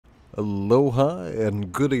Aloha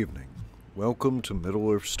and good evening. Welcome to Middle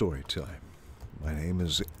Earth Storytime. My name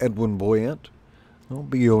is Edwin Boyette. I'll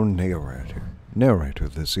be your narrator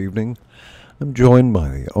this evening. I'm joined by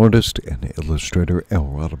the artist and illustrator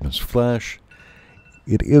Rodimus Flash.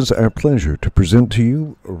 It is our pleasure to present to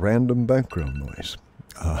you a random background noise.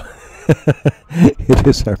 It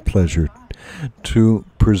is our pleasure to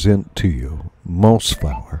present to you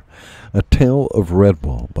Mossflower, A Tale of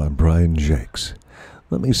Redwall by Brian Jacques.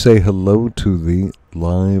 Let me say hello to the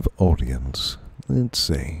live audience. Let's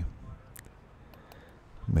see.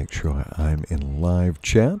 Make sure I'm in live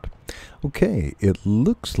chat. Okay, it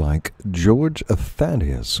looks like George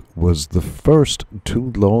Thaddeus was the first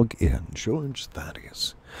to log in. George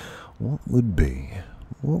Thaddeus. What would be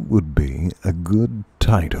a good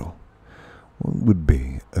title? What would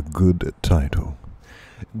be a good title?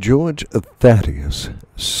 George Thaddeus,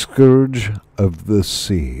 Scourge of the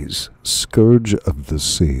Seas, Scourge of the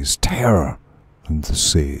Seas, Terror of the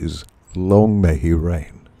Seas, long may he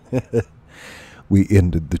reign. We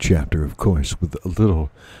ended the chapter, of course, with a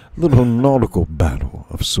little nautical battle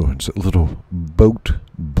of sorts, a little boat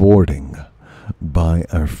boarding by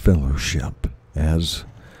our fellowship, as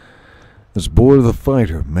Bor the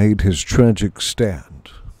Fighter made his tragic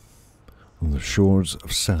stand on the shores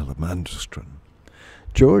of Salamandstron.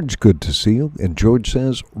 George, good to see you. And George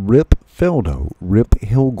says, Rip Feldo, Rip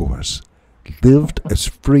Hilgors, lived as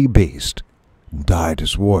free beast, died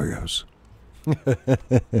as warriors.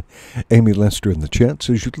 Amy Lester in the chat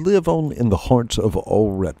says, you live on in the hearts of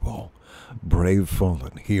all Redwall, brave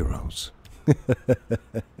fallen heroes.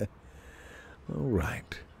 All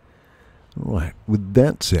right. With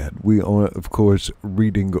that said, we are, of course,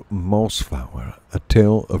 reading Mossflower, A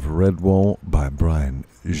Tale of Redwall by Brian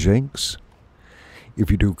Jacques. If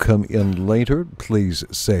you do come in later, please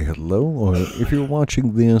say hello, or if you're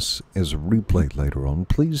watching this as a replay later on,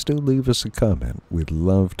 please do leave us a comment. We'd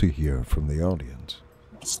love to hear from the audience.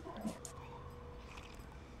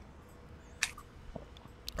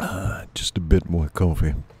 Just a bit more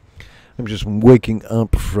coffee. I'm just waking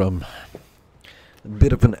up from a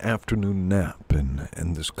bit of an afternoon nap,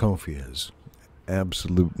 and this coffee is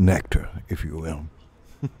absolute nectar, if you will.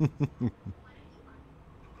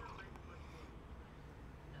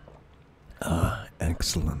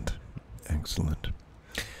 Excellent.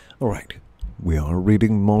 All right, we are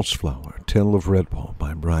reading Mossflower, Tale of Redwall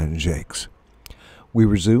by Brian Jacques. We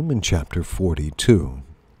resume in chapter 42.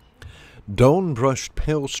 Dawn brushed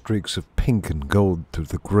pale streaks of pink and gold through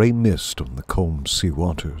the gray mist on the calm sea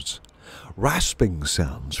waters. Rasping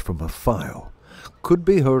sounds from a file could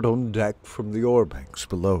be heard on deck from the oar banks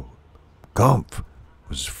below. Gumph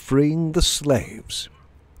was freeing the slaves.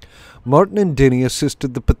 Martin and Denny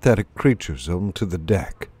assisted the pathetic creatures onto the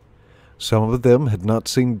deck. Some of them had not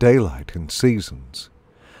seen daylight in seasons.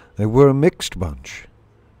 They were a mixed bunch.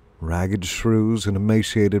 Ragged shrews and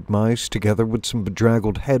emaciated mice, together with some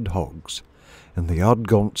bedraggled hedgehogs and the odd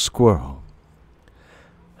gaunt squirrel.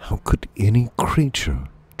 How could any creature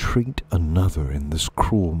treat another in this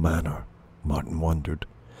cruel manner? Martin wondered.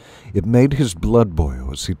 It made his blood boil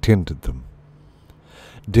as he tended them.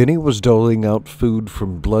 Denny was doling out food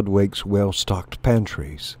from Bloodwake's well-stocked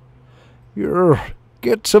pantries.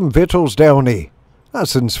 Get some victuals, Downy.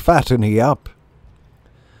 Us'n's fatten he up.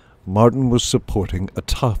 Martin was supporting a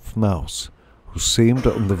tough mouse who seemed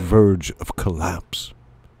on the verge of collapse.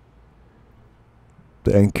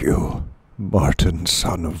 Thank you, Martin,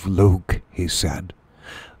 son of Luke, he said,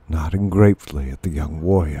 nodding gratefully at the young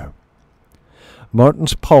warrior.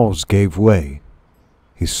 Martin's paws gave way.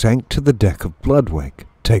 He sank to the deck of Bloodwake,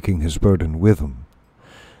 taking his burden with him.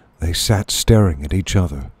 They sat staring at each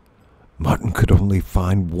other. Martin could only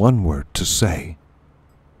find one word to say.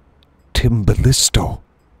 Timballisto.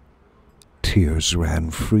 Tears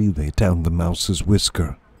ran freely down the mouse's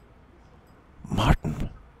whisker.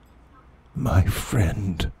 Martin, my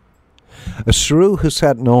friend. A shrew who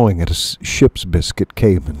sat gnawing at a ship's biscuit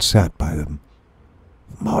came and sat by them.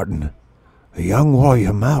 Martin, a young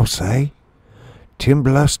warrior mouse, eh?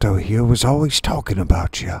 Timballisto here was always talking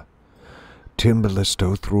about you.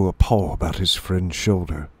 Timballisto threw a paw about his friend's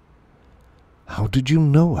shoulder. How did you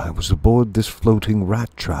know I was aboard this floating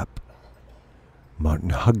rat trap?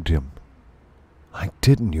 Martin hugged him. I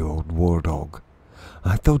didn't, you old war dog.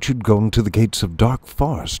 I thought you'd gone to the gates of Dark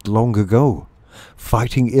Forest long ago,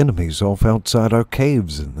 fighting enemies off outside our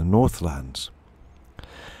caves in the Northlands.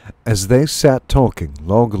 As they sat talking,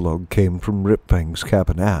 Log-a-Log came from Ripfang's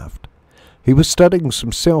cabin aft. He was studying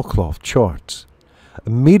some sailcloth charts.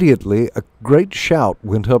 Immediately, a great shout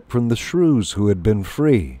went up from the shrews who had been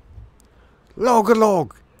free.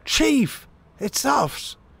 Log-a-Log! Chief! It's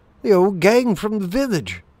us! The old gang from the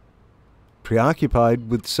village! preoccupied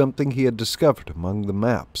with something he had discovered among the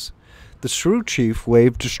maps. The shrew chief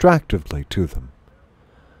waved distractedly to them.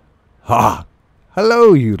 "Ha!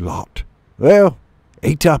 Hello, you lot. Well,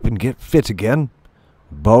 eat up and get fit again.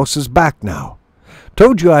 Boss is back now.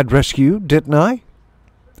 Told you I'd rescue you, didn't I?"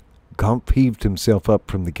 Gump heaved himself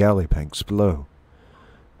up from the galley banks below.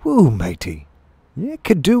 "Whoo, matey. You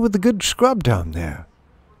could do with a good scrub down there.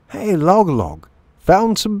 Hey, log,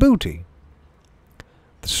 found some booty."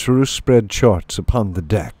 The shrew spread charts upon the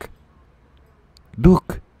deck.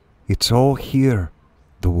 "Look, it's all here.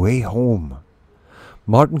 The way home."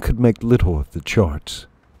 Martin could make little of the charts.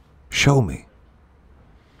 "Show me."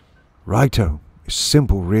 "Righto. It's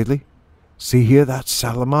simple, really. See here, that's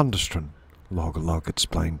Salamandastron," Log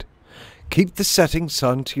explained. "Keep the setting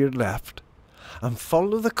sun to your left, and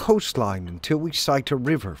follow the coastline until we sight a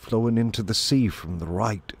river flowing into the sea from the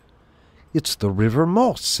right. It's the River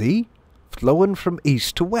Moss, see? Flowing from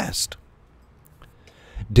east to west."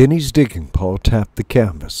 Denny's digging paw tapped the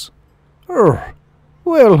canvas.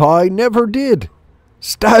 Well, I never did.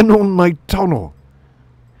 Stand on my tunnel.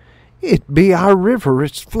 It be our river,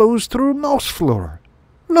 it flows through Mossflower.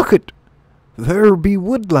 Look it, there be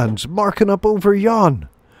woodlands marking up over yon.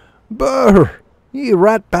 Brr, ye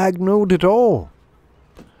ratbag knowed it all."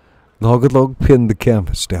 Log pinned the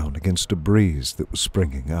canvas down against a breeze that was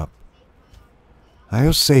springing up.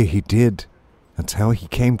 "I'll say he did. That's how he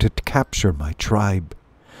came to capture my tribe.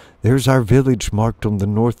 There's our village marked on the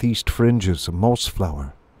northeast fringes of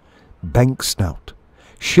Mossflower. Bank snout.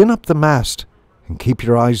 Shin up the mast and keep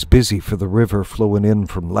your eyes busy for the river flowing in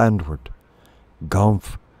from landward.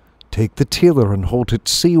 Gumph, take the tiller and hold it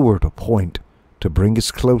seaward a point to bring us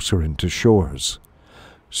closer into shores.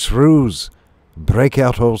 Shrews, break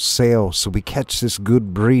out all sail so we catch this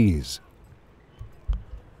good breeze."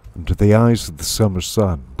 Under the eyes of the summer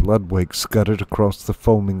sun, Bloodwake scudded across the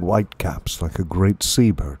foaming whitecaps like a great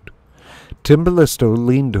seabird. Timballisto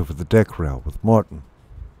leaned over the deck rail with Martin.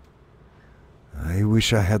 "I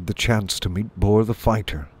wish I had the chance to meet Bor the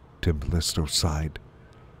fighter," Timballisto sighed.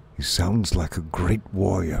 "He sounds like a great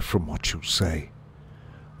warrior from what you say.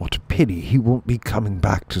 What a pity he won't be coming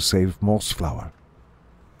back to save Mossflower."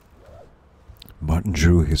 Martin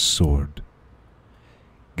drew his sword.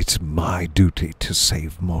 "It's my duty to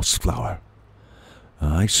save Mossflower.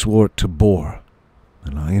 I swore it to Bor,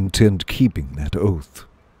 and I intend keeping that oath."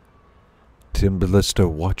 Timballisto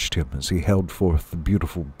watched him as he held forth the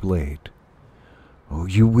beautiful blade. "Oh,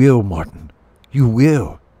 you will, Martin. You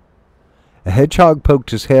will." A hedgehog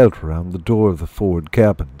poked his head around the door of the forward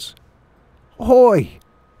cabins. "Ahoy!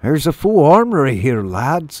 There's a full armory here,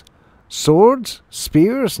 lads. Swords,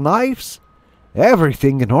 spears, knives,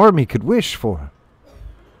 everything an army could wish for."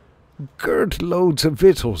 "Girt loads of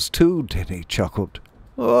victuals, too," Denny chuckled.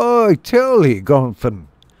 "I tell ye, Gonfin,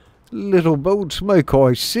 little boats make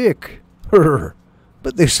I sick.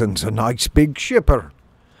 But this'n's a nice big shipper.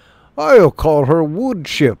 I'll call her Wood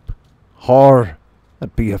Ship.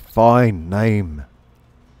 That'd be a fine name."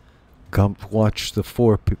 Gump watched the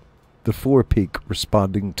forepeak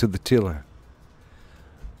responding to the tiller.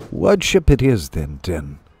 "Wood Ship it is then,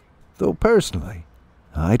 Den. Though personally,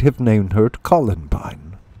 I'd have named her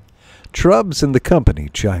Columbine." Trubbs and the company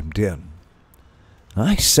chimed in.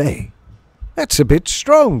 "I say, that's a bit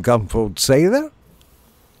strong, Gump, old sailor.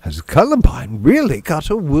 Has Columbine really got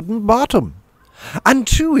a wooden bottom? And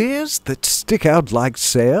 2 ears that stick out like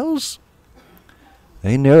sails?"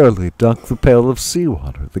 They narrowly ducked the pail of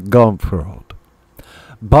seawater that Gump hurled.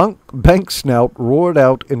 Bank Snout roared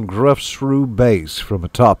out in gruff shrew bass from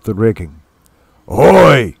atop the rigging.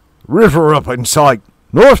 "Ahoy! River up in sight!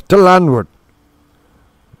 North to landward!"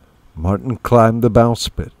 Martin climbed the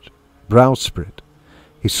bowsprit.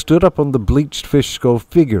 He stood up on the bleached fish skull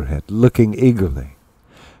figurehead, looking eagerly.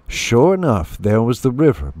 Sure enough, there was the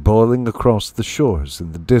river boiling across the shores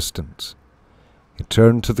in the distance. He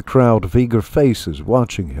turned to the crowd of eager faces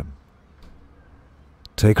watching him.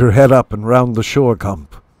 "Take her head up and round the shore,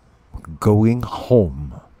 Gump. We're going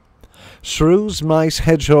home." Shrews, mice,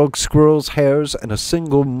 hedgehogs, squirrels, hares, and a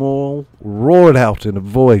single mole roared out in a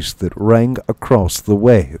voice that rang across the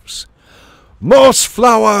waves.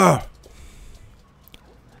 "Mossflower!"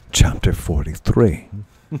 Chapter 43.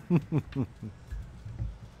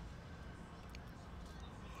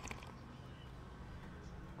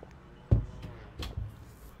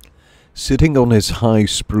 Sitting on his high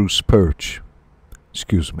spruce perch,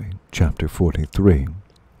 Chapter 43.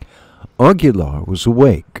 Aguilar was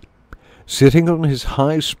awake. Sitting on his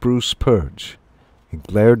high spruce perch, he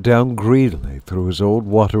glared down greedily through his old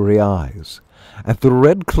watery eyes at the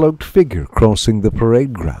red-cloaked figure crossing the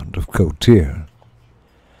parade ground of Cotir.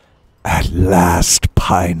 "At last,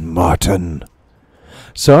 Pine Marten.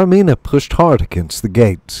 Sarmina pushed hard against the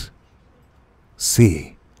gates.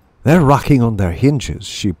 See, they're rocking on their hinges,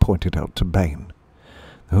 she pointed out to Bane.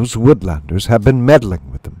 Those woodlanders have been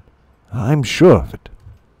meddling with them. I'm sure of it.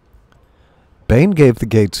 Bane gave the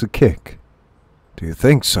gates a kick. Do you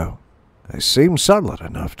think so? They seem solid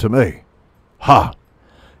enough to me. Ha!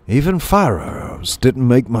 Even fire arrows didn't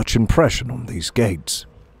make much impression on these gates.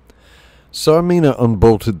 Sarmina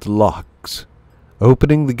unbolted the locks.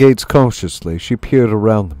 Opening the gates cautiously, she peered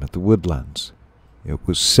around them at the woodlands. It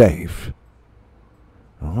was safe.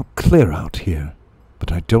 All clear out here,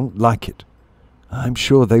 but I don't like it. I'm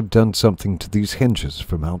sure they've done something to these hinges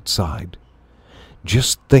from outside.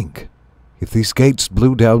 Just think, if these gates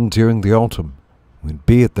blew down during the autumn, we'd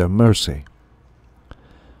be at their mercy.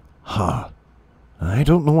 Ha! I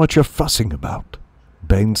don't know what you're fussing about,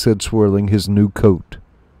 Bane said, swirling his new cloak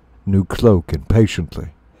impatiently.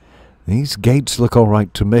 These gates look all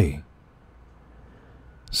right to me.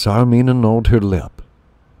 Sarmina gnawed her lip.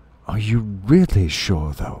 Are you really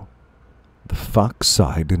sure, though? The fox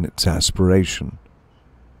sighed in exasperation.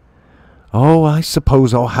 Oh, I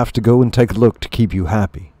suppose I'll have to go and take a look to keep you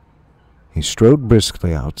happy. He strode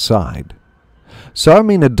briskly outside.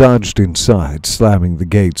 Sarmina dodged inside, slamming the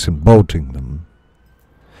gates and bolting them.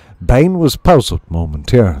 Bane was puzzled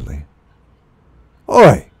momentarily.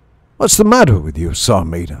 Oi! What's the matter with you,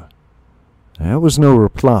 Sarmina? There was no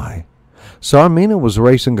reply. Sarmina was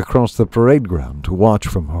racing across the parade ground to watch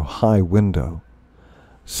from her high window.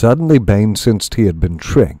 Suddenly Bane sensed he had been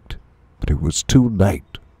tricked, but it was too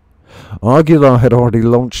late. Aguilar had already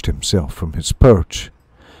launched himself from his perch.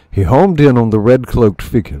 He homed in on the red-cloaked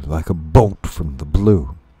figure like a bolt from the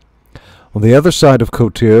blue. On the other side of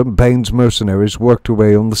Cotir, Bane's mercenaries worked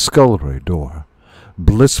away on the scullery door,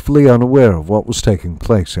 blissfully unaware of what was taking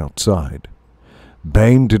place outside.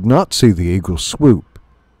 Bane did not see the eagle swoop.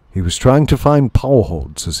 He was trying to find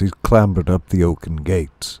paw-holds as he clambered up the oaken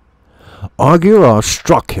gates. Aguilar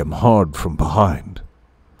struck him hard from behind,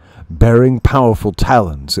 bearing powerful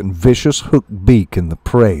talons and vicious hooked beak in the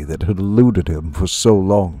prey that had eluded him for so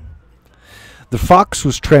long. The fox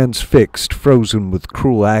was transfixed, frozen with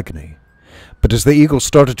cruel agony. But as the eagle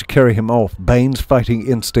started to carry him off, Bane's fighting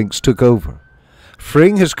instincts took over.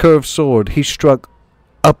 Freeing his curved sword, he struck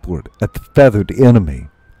upward at the feathered enemy.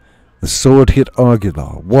 The sword hit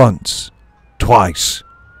Aguilar once, twice.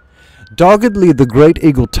 Doggedly, the great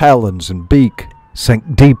eagle talons and beak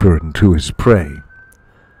sank deeper into his prey.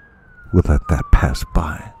 We'll let that pass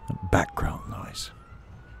by. Background noise.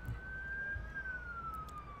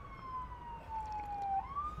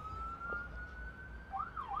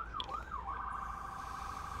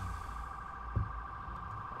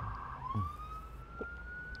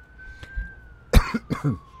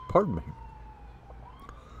 Pardon me.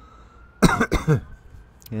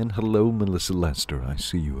 And hello, Melissa Lester. I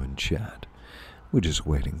see you in chat. We're just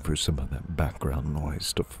waiting for some of that background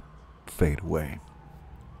noise to fade away.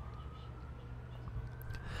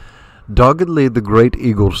 Doggedly, the great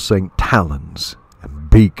eagle sank talons and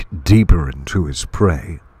beak deeper into his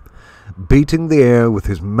prey, beating the air with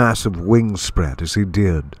his massive wing spread as he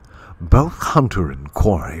did. Both hunter and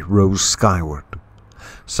quarry rose skyward.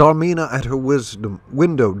 Sarmina at her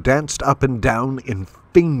window danced up and down in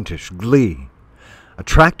fiendish glee.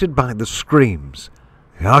 Attracted by the screams,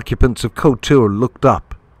 the occupants of Cotir looked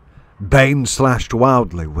up. Bane slashed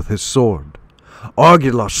wildly with his sword.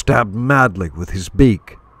 Aguilar stabbed madly with his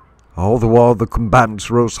beak. All the while the combatants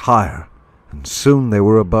rose higher, and soon they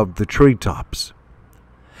were above the treetops.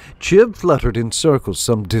 Chiv fluttered in circles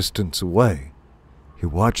some distance away. He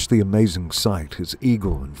watched the amazing sight as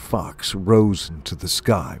eagle and fox rose into the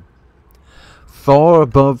sky. Far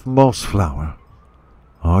above Mossflower,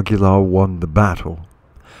 Aguilar won the battle.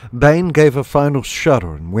 Bane gave a final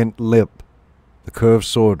shudder and went limp, the curved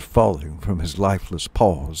sword falling from his lifeless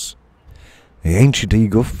paws. The ancient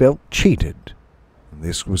eagle felt cheated.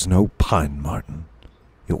 This was no pine marten.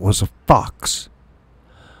 It was a fox.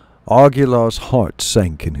 Aguilar's heart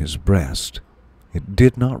sank in his breast. It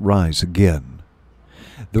did not rise again.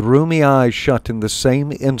 The rheumy eyes shut in the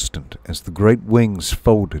same instant as the great wings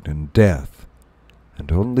folded in death,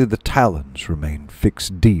 and only the talons remained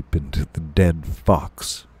fixed deep into the dead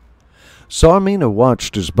fox. Sarmina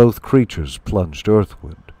watched as both creatures plunged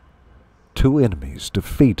earthward. Two enemies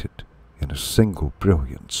defeated in a single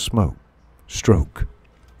brilliant stroke.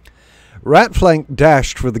 Ratflank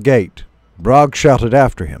dashed for the gate. Brog shouted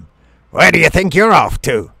after him. "Where do you think you're off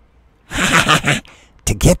to?"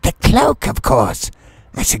 To get the cloak, of course.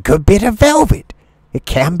 That's a good bit of velvet. It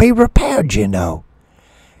can be repaired, you know.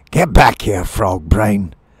 Get back here, frog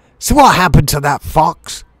brain. So what happened to that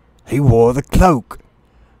fox? He wore the cloak.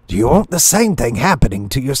 Do you want the same thing happening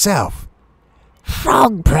to yourself?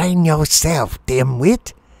 Frog brain yourself,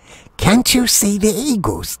 dimwit. Can't you see the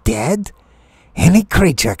eagle's dead? Any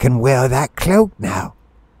creature can wear that cloak now.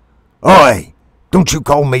 Oi! Don't you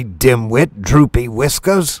call me dimwit, droopy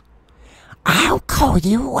whiskers. I'll call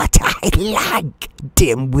you what I like,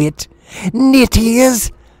 dimwit. Knit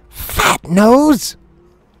ears, fat nose.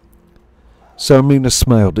 Sarmina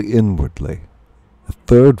smiled inwardly. A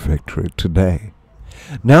third victory today.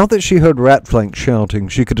 Now that she heard Ratflank shouting,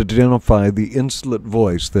 she could identify the insolent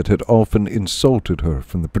voice that had often insulted her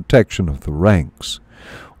from the protection of the ranks,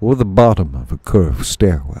 or the bottom of a curved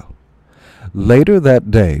stairwell. Later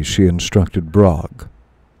that day she instructed Brog,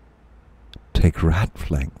 "Take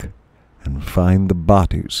Ratflank and find the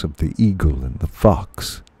bodies of the eagle and the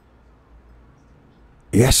fox."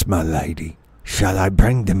 Yes, my lady. Shall I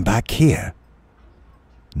bring them back here?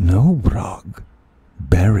 No, Brog.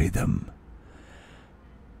 Bury them.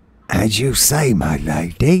 As you say, my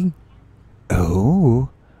lady. Oh,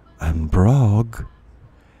 and Brog.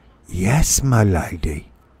 Yes, my lady.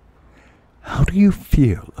 How do you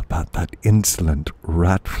feel about that insolent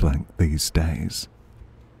Ratflank these days?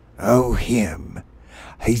 Oh, him.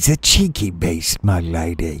 He's a cheeky beast, my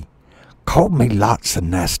lady. Called me lots of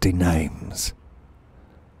nasty names.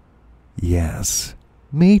 Yes,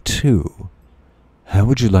 me too. How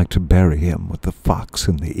would you like to bury him with the fox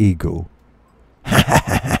and the eagle?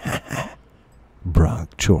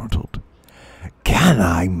 Brog chortled. Can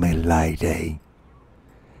I, my lady?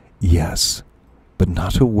 Yes, but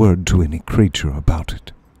not a word to any creature about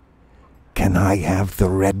it. Can I have the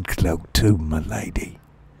red cloak too, my lady?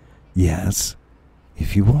 Yes,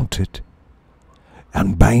 if you want it.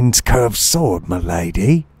 And Bane's curved sword, my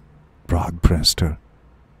lady? Brog pressed her.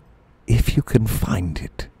 If you can find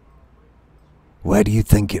it. Where do you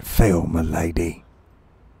think it fell, my lady?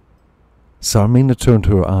 Sarmina turned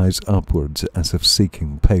her eyes upwards as if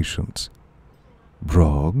seeking patience.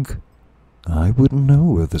 Brog, I wouldn't know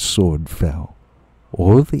where the sword fell,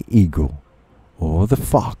 or the eagle, or the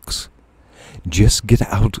fox. Just get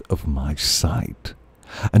out of my sight,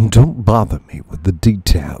 and don't bother me with the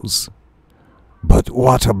details. But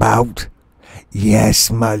what about? Yes,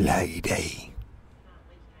 my lady.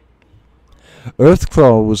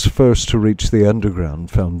 Earthclaw was first to reach the underground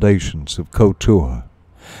foundations of Kotor.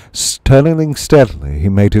 Turning steadily, he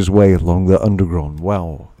made his way along the underground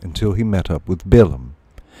wall until he met up with Billum.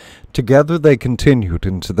 Together they continued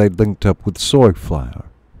until they linked up with Soyflower,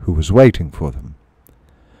 who was waiting for them.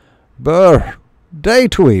 "Brr, day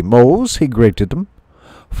to 'ee, Mose," he greeted them.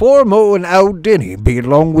 "4 Mo and Old Dinny be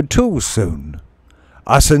along with 2 soon.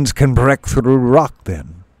 Us'uns can break through rock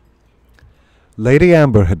then." Lady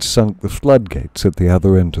Amber had sunk the floodgates at the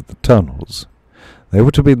other end of the tunnels. They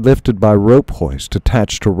were to be lifted by rope hoist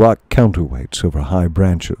attached to rock counterweights over high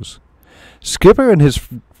branches. Skipper and his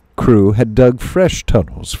crew had dug fresh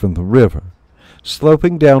tunnels from the river,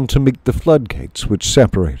 sloping down to meet the floodgates which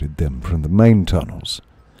separated them from the main tunnels.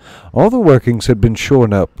 All the workings had been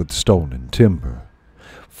shorn up with stone and timber.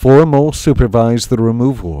 4 Mo supervised the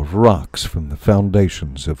removal of rocks from the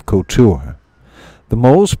foundations of Kotor. The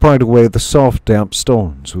moles pried away the soft, damp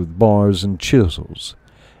stones with bars and chisels,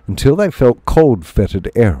 until they felt cold, fetid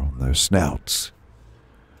air on their snouts.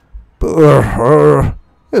 "Brr,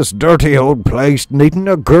 this dirty old place needn't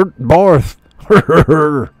a girt barth.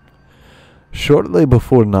 Shortly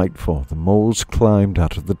before nightfall, the moles climbed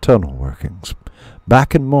out of the tunnel workings,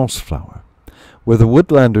 back in Mossflower, where the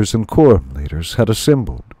woodlanders and quorum leaders had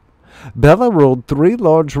assembled. Bella rolled 3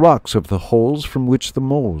 large rocks of the holes from which the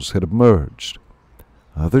moles had emerged.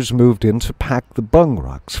 Others moved in to pack the bung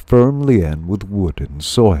rocks firmly in with wood and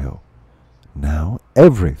soil. Now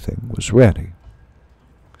everything was ready.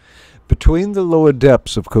 Between the lower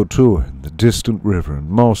depths of Kotor and the distant river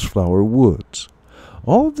and Mossflower woods,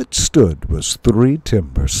 all that stood was 3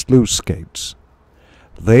 timber sluice gates.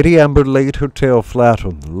 Lady Amber laid her tail flat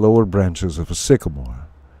on the lower branches of a sycamore.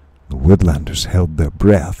 The woodlanders held their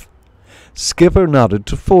breath. Skipper nodded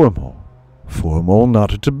to Formal. Formal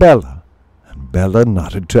nodded to Bella, and Bella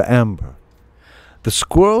nodded to Amber. The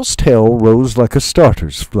squirrel's tail rose like a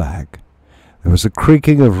starter's flag. There was a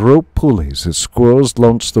creaking of rope pulleys as squirrels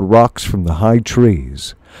launched the rocks from the high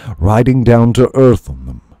trees, riding down to earth on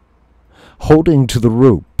them. Holding to the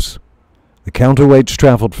ropes, the counterweights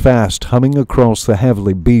traveled fast, humming across the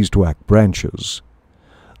heavily beeswax branches.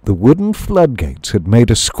 The wooden floodgates had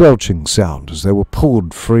made a squelching sound as they were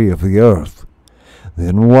pulled free of the earth.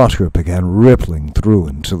 Then water began rippling through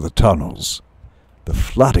into the tunnels. The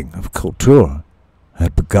flooding of Kotor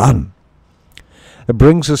had begun. It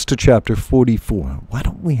brings us to chapter 44. Why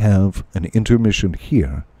don't we have an intermission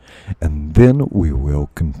here, and then we will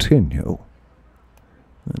continue.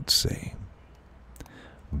 Let's see.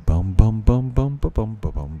 Bum bum bum bum bum bum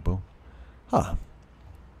bum bum bum. Huh.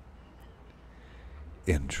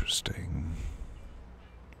 Interesting.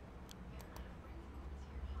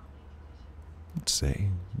 Let's see.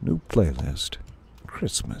 New playlist.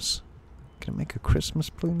 Christmas. Can I make a Christmas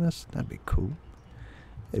playlist? That'd be cool.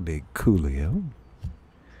 That'd be coolio.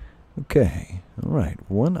 Okay. Alright.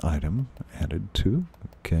 One item added to.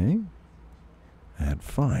 Okay. Add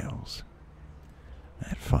files.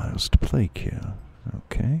 Add files to play queue.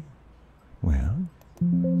 Okay. Well,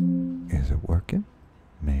 is it working?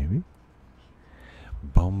 Maybe.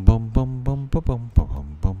 Bum bum bum bum bum bum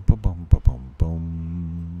bum bum bum bum bum bum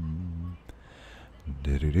bum.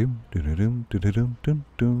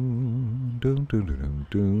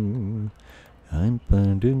 I'm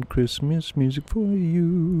finding Christmas music for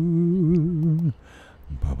you.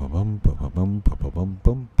 Bum bum bum bum bum bum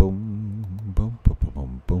bum bum bum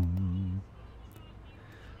bum bum.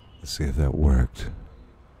 Let's see if that worked.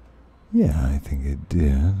 Yeah, I think it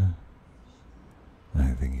did.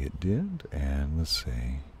 I think it did. And let's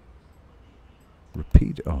see.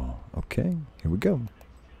 Repeat all. Okay, here we go.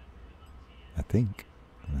 I think.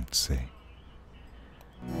 Let's see.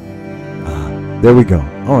 There we go.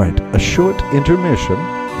 All right, a short intermission,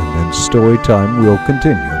 and then story time will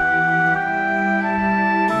continue.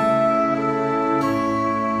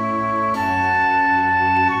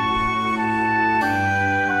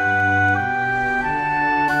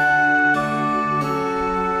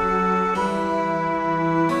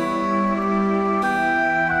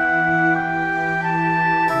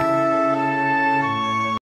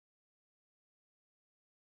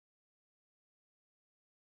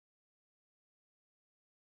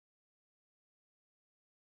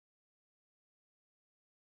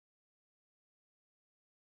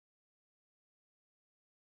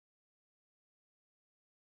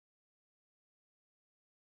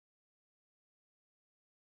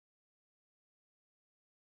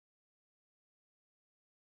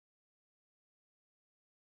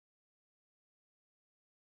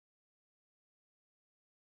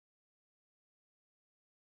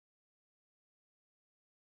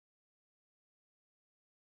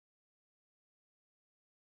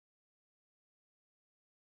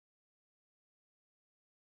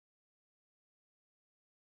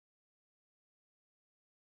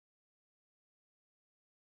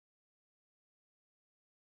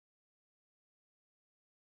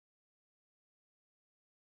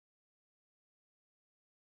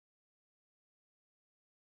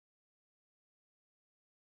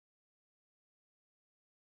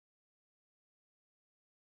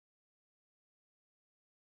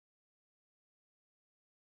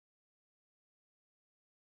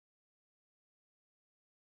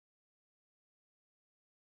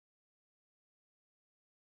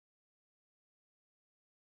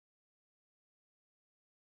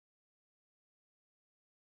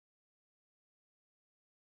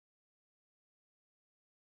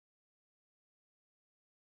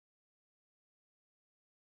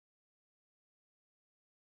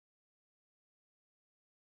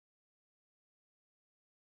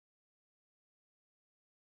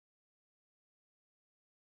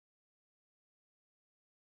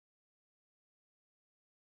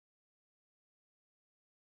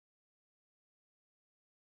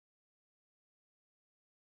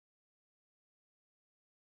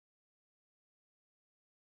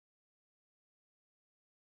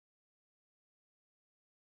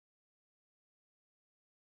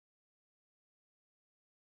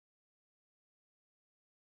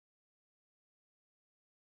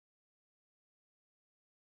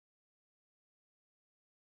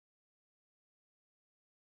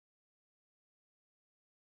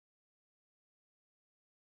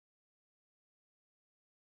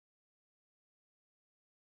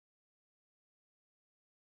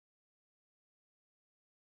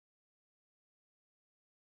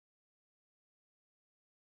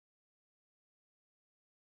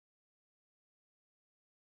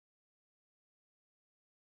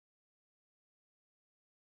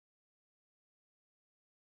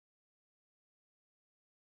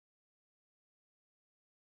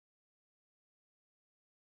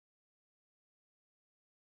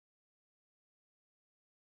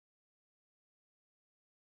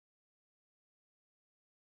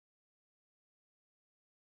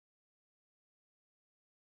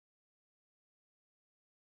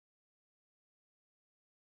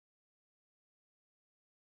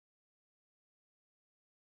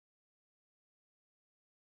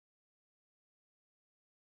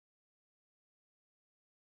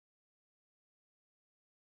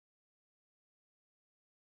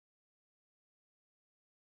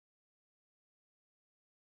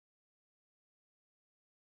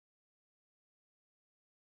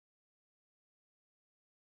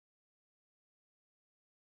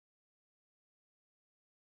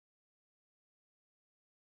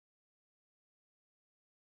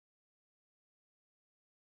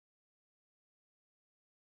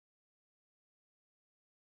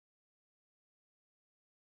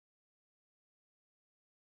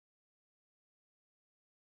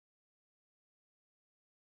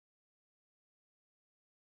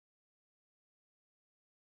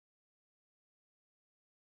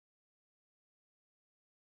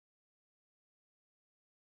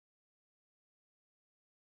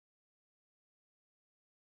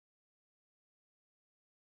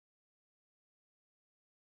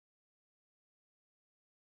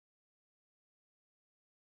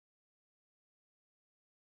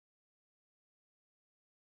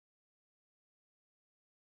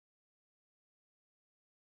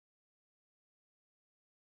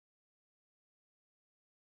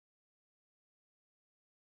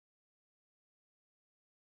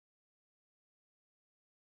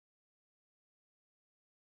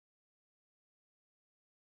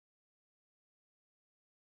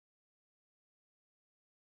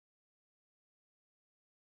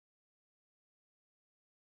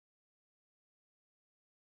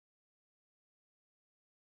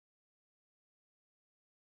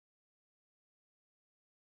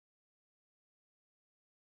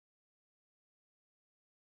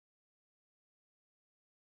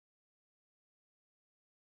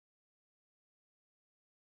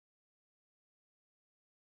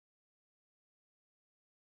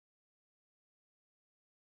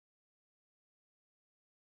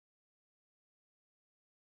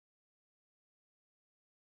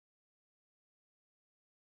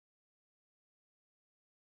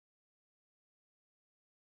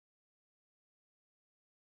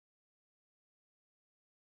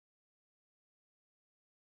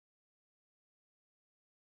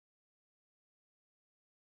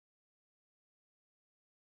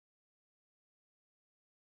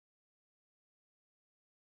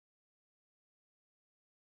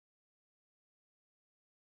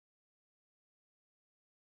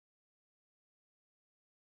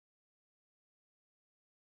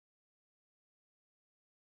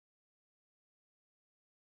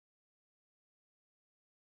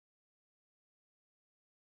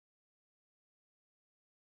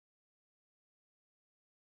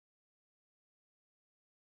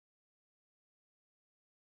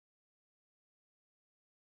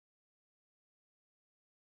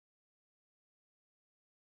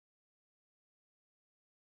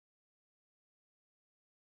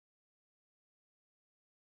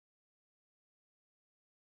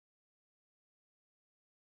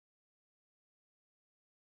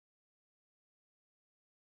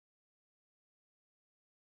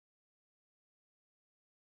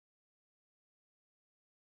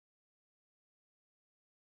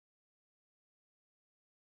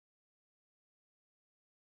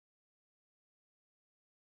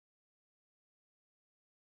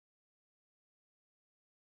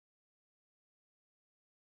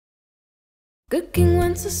 Good King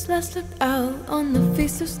Wenceslas looked out on the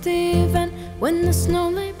feast of Stephen, when the snow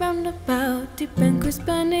lay round about, deep and crisp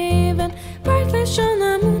and even. Brightly shone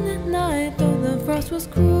the moon at night, though the frost was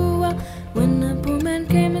cruel, when a poor man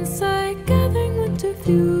came in sight, gathering winter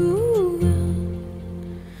fuel.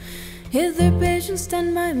 Hither, patient,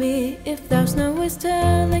 stand by me, if thou snow is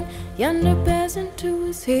telling. Yonder peasant who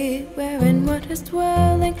is he, where and what is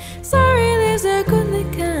dwelling? Sorry leaves their goodly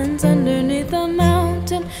cans underneath the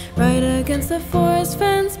mountain, right against the forest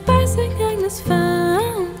fence, by St. Agnes'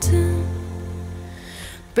 fountain.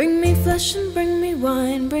 Bring me flesh and bring me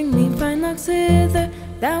wine, bring me fine logs hither,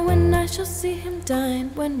 thou and I shall see him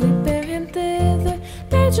dine, when we bear him thither.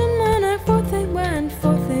 Page and monarch, forth they went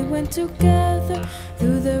together,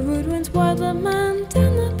 through the rude winds, wild lament,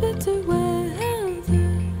 and the bitter weather.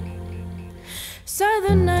 Sir,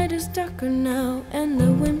 the night is darker now, and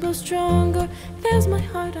the wind blows stronger. Fails my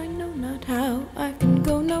heart, I know not how, I can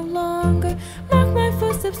go no longer. Mark my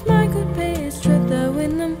footsteps, my good pace, tread thou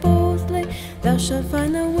in them boldly. Thou shalt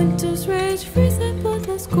find the winter's rage, freeze thy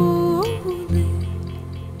bloodless coldly.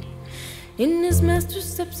 In his master's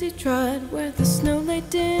steps he trod, where the snow lay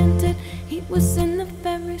dinted. He was in the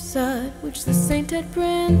very sod, which the saint had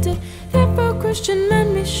printed. Therefore Christian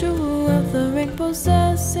men be sure of the ring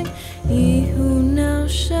possessing, he who now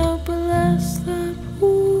shall bless the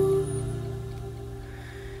poor.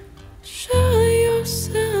 Shall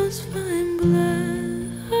yourselves find blessing.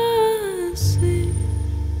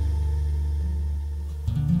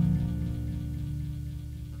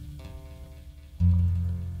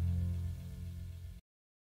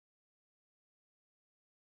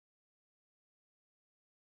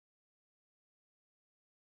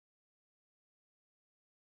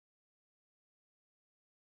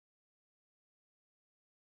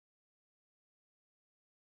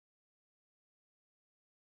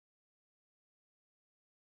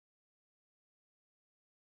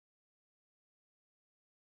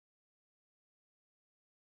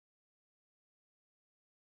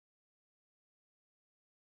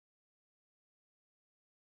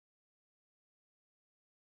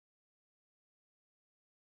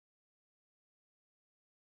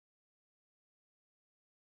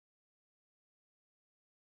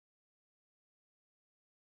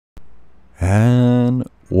 And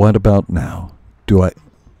what about now?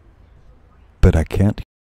 But I can't.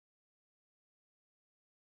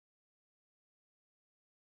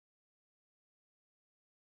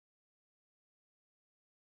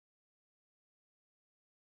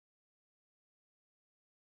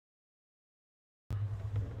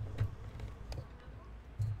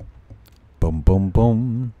 Boom, boom,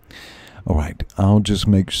 boom. All right, I'll just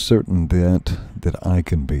make certain that I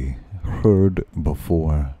can be heard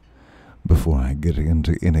before I get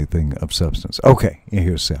into anything of substance. Okay,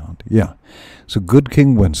 here's sound. Yeah. So Good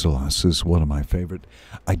King Wenceslas is one of my favorite.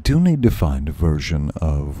 I do need to find a version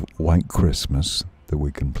of White Christmas that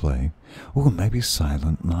we can play. Oh, maybe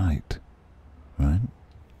Silent Night. Right?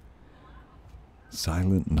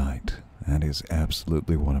 Silent Night. That is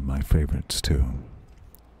absolutely one of my favorites too.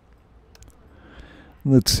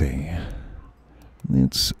 Let's see.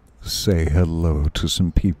 Let's say hello to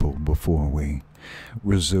some people before we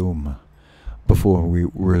resume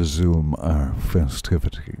our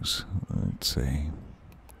festivities. Let's see.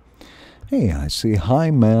 Hey, I see. Hi,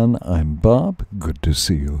 man. I'm Bob. Good to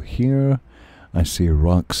see you here. I see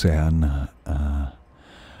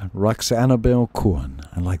Roxannabelle Kuhn.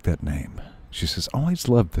 I like that name. She says, always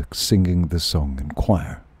loved singing the song in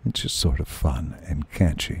choir. It's just sort of fun and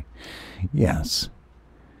catchy. Yes.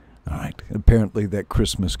 All right. Apparently that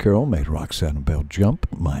Christmas carol made Roxannabelle jump.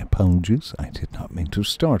 My apologies. I did not mean to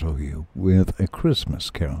startle you with a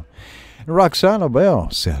Christmas carol. And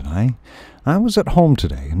Roxannabelle said, I was at home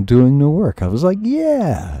today and doing no work. I was like,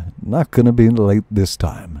 yeah, not going to be late this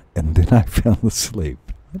time. And then I fell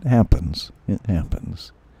asleep. It happens. It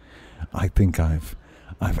happens. I think I've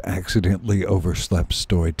accidentally overslept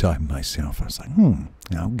story time myself. I was like,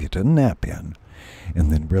 I'll get a nap in.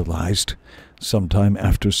 And then realized sometime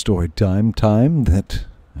after story time that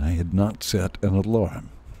I had not set an alarm.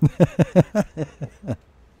 I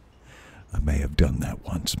may have done that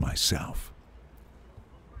once myself.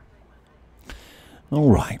 All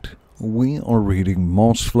right, we are reading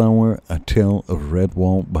Mossflower, A Tale of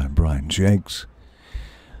Redwall by Brian Jacques.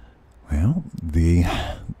 Well, the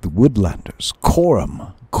Woodlanders,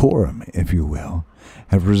 Coram, if you will,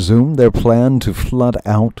 have resumed their plan to flood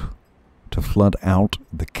out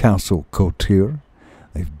the Castle Cotir.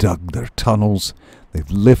 They've dug their tunnels. They've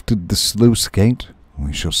lifted the sluice gate.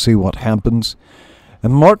 We shall see what happens.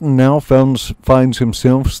 And Martin now finds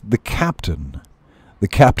himself the captain the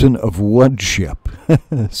captain of one ship,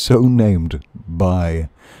 so named by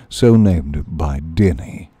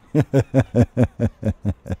Denny.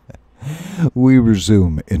 We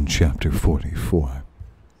resume in chapter 44.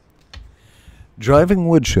 Driving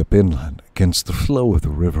woodship inland against the flow of the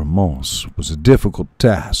river Moss was a difficult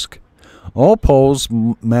task. All poles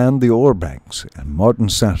manned the oar banks, and Martin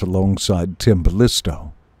sat alongside Tim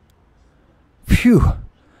Ballisto. "Phew!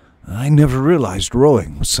 I never realized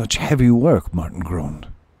rowing was such heavy work," Martin groaned.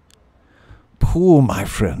 "Pull, my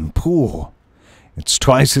friend, pull. It's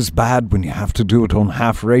twice as bad when you have to do it on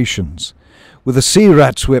half rations, with a sea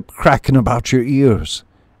rat's whip cracking about your ears,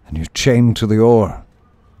 and you're chained to the oar."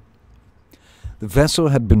 The vessel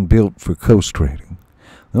had been built for coast trading.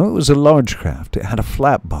 Though it was a large craft, it had a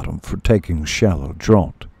flat bottom for taking shallow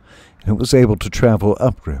draught, and it was able to travel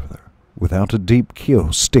upriver without a deep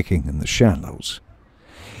keel sticking in the shallows.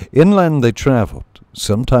 Inland they traveled,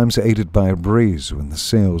 sometimes aided by a breeze when the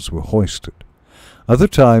sails were hoisted. Other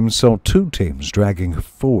times saw two teams dragging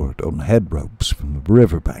forward on head ropes from the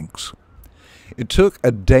river banks. It took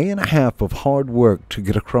a day and a half of hard work to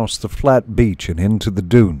get across the flat beach and into the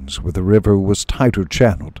dunes where the river was tighter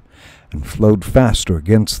channeled and flowed faster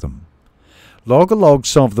against them. Log-a-log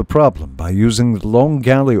solved the problem by using the long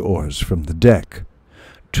galley oars from the deck.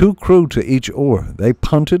 Two crew to each oar, they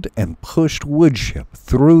punted and pushed woodship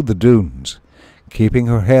through the dunes, keeping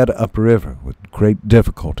her head upriver with great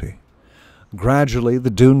difficulty. Gradually the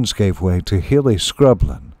dunes gave way to hilly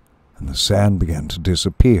scrubland, and the sand began to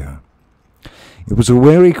disappear. It was a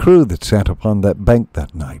weary crew that sat upon that bank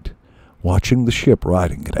that night, watching the ship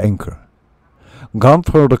riding at anchor. Gump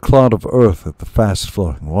hurled a clod of earth at the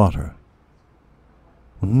fast-flowing water.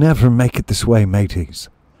 "We'll never make it this way, mateys.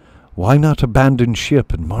 Why not abandon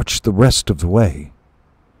ship and march the rest of the way?"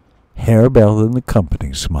 Harebell and the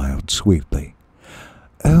company smiled sweetly.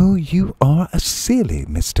 "Oh, you are a silly,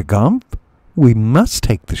 Mr. Gump. We must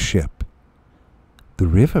take the ship. The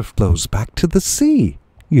river flows back to the sea,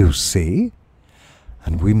 you see,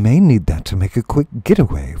 and we may need that to make a quick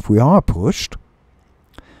getaway if we are pushed."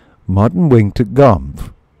 Martin winked at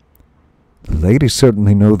Gump. "The ladies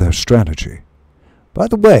certainly know their strategy. By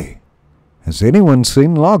the way, has anyone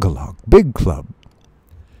seen Log-a-Log, Big Club?"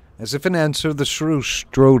 As if in answer, the shrew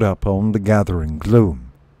strode up on the gathering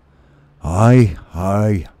gloom. Aye,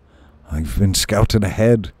 I've been scouting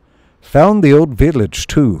ahead. Found the old village,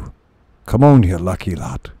 too. Come on, you lucky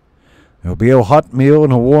lot. There'll be a hot meal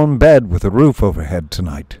and a warm bed with a roof overhead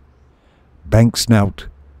tonight. Bank Snout,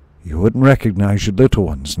 you wouldn't recognize your little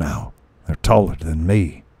ones now. They're taller than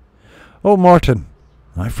me. Oh, Martin,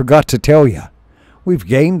 I forgot to tell you. We've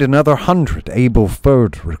gained another 100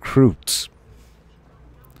 able-furred recruits.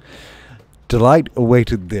 Delight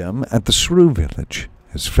awaited them at the shrew village,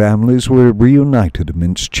 as families were reunited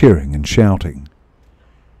amidst cheering and shouting.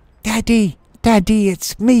 Daddy,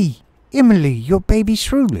 it's me, Emily, your baby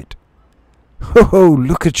shrewlet. Ho,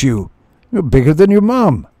 look at you. You're bigger than your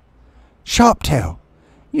mom. Sharptail,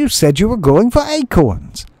 you said you were going for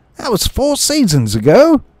acorns. That was 4 seasons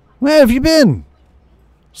ago. Where have you been?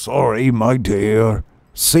 Sorry, my dear.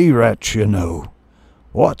 Sea rats, you know.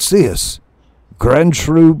 What's this? Grand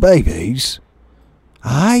shrew babies?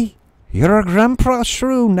 Aye, you're a grandpa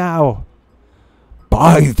shrew now.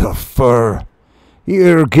 By the fur.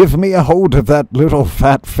 Here, give me a hold of that little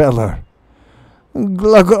fat feller.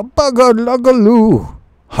 Glugga-bugga-lugga-loo.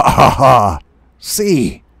 Ha.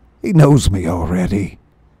 See, he knows me already.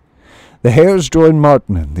 The hares joined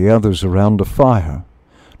Martin and the others around a fire.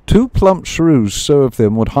 2 plump shrews served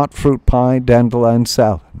them with hot fruit pie, dandelion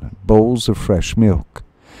salad, and bowls of fresh milk.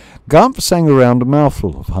 Gump sang around a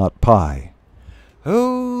mouthful of hot pie.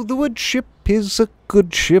 Oh, the wood ship is a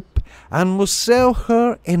good ship, and we'll sail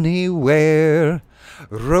her anywhere.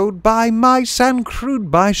 Rowed by mice and crewed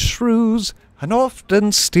by shrews, and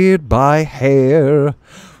often steered by hare.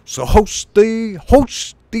 So hoist the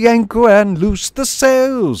anchor and loose the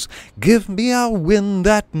sails. Give me a wind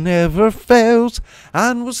that never fails,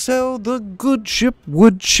 and we'll sail the good ship,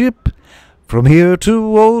 wood ship, from here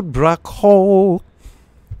to Old Brock Hall.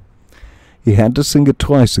 He had to sing it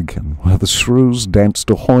twice again, while the shrews danced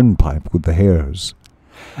a hornpipe with the hares.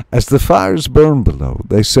 As the fires burned below,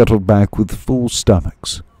 they settled back with full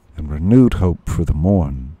stomachs and renewed hope for the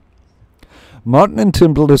morn. Martin and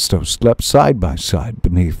Tim Ballisto slept side by side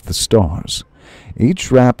beneath the stars,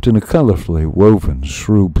 each wrapped in a colorfully woven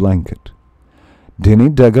shrew blanket. Denny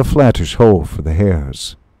dug a flattish hole for the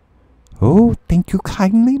hares. Oh, thank you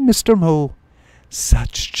kindly, Mr. Mole.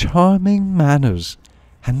 Such charming manners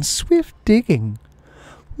and swift digging.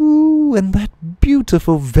 Ooh, and that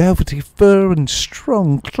beautiful velvety fur and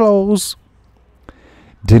strong claws.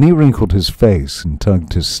 Denny wrinkled his face and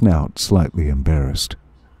tugged his snout, slightly embarrassed.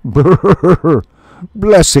 Brrr,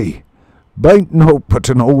 blessy, bain't no but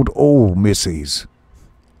an old missies.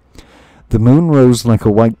 The moon rose like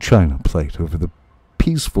a white china plate over the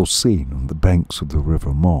peaceful scene on the banks of the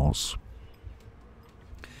river Moss.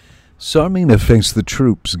 Sarmina faced the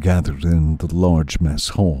troops gathered in the large mess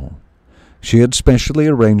hall. She had specially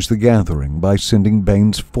arranged the gathering by sending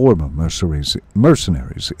Bain's former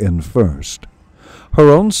mercenaries in first. Her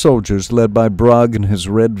own soldiers, led by Brog in his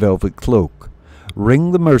red velvet cloak,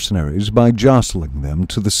 ringed the mercenaries by jostling them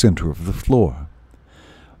to the center of the floor.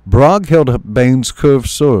 Brog held up Bain's curved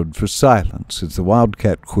sword for silence as the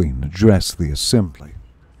Wildcat Queen addressed the assembly.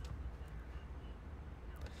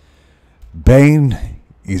 Bain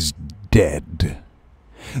is dead.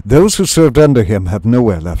 Those who served under him have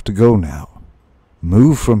nowhere left to go now.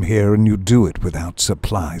 Move from here and you do it without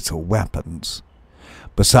supplies or weapons.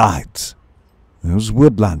 Besides, those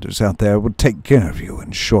woodlanders out there would take care of you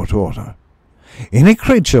in short order. Any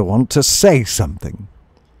creature want to say something?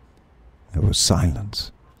 There was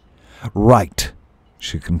silence. Right,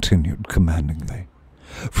 she continued commandingly.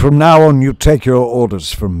 From now on you take your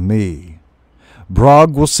orders from me.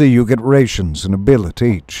 Brog will see you get rations and a billet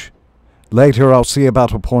each. Later I'll see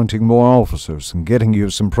about appointing more officers and getting you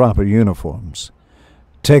some proper uniforms.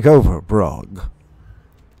 Take over, Brog.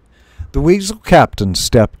 The weasel captain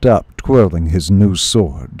stepped up, twirling his new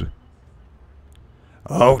sword.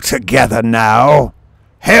 All together now.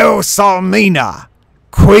 Hail Sarmina,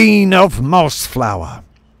 Queen of Mossflower.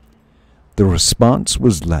 The response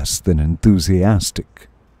was less than enthusiastic.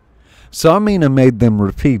 Sarmina made them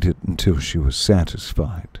repeat it until she was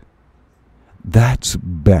satisfied. That's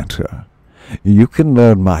better. You can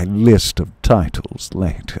learn my list of titles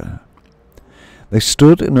later. They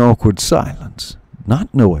stood in awkward silence,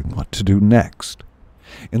 not knowing what to do next.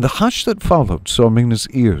 In the hush that followed, Sarmina's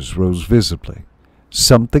ears rose visibly.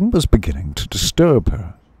 Something was beginning to disturb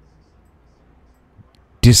her.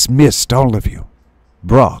 Dismissed, all of you.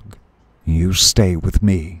 Brog, you stay with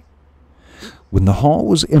me. When the hall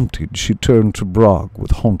was emptied, she turned to Brog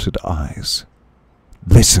with haunted eyes.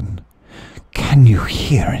 Listen, can you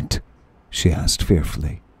hear it? She asked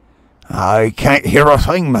fearfully. I can't hear a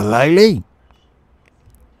thing, my lady.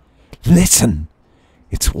 Listen,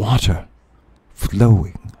 it's water,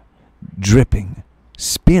 flowing, dripping,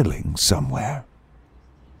 spilling somewhere.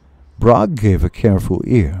 Brog gave a careful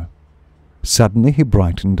ear. Suddenly he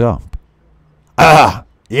brightened up. Ah,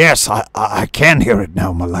 yes, I can hear it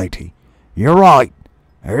now, my lady. You're right.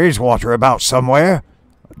 There is water about somewhere.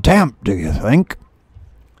 Damp, do you think?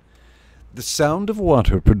 The sound of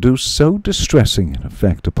water produced so distressing an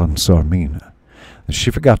effect upon Sarmina that she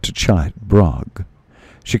forgot to chide Brog.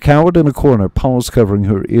 She cowered in a corner, paws covering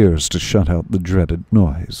her ears to shut out the dreaded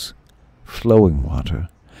noise. Flowing water,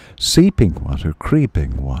 seeping water,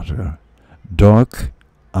 creeping water, dark,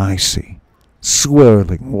 icy,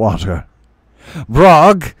 swirling water.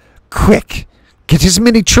 Brog, quick! Get as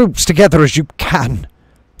many troops together as you can,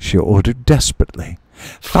 she ordered desperately.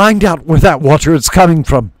 Find out where that water is coming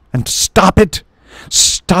from, and stop it!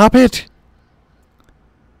 Stop it!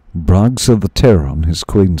 Brog saw the terror on his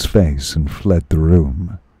queen's face and fled the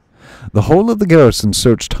room. The whole of the garrison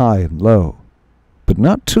searched high and low, but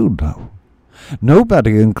not too low.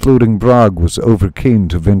 Nobody, including Brog, was overkeen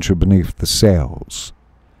to venture beneath the sails.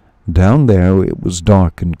 Down there it was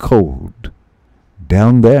dark and cold.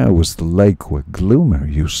 Down there was the lake where Gloomer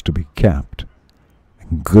used to be kept,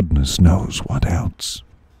 and goodness knows what else.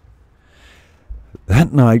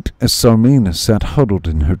 That night, as Sarmina sat huddled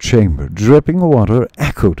in her chamber, dripping water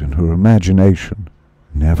echoed in her imagination,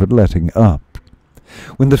 never letting up.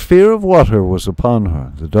 When the fear of water was upon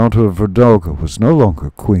her, the daughter of Verdoga was no longer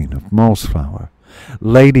Queen of Mossflower,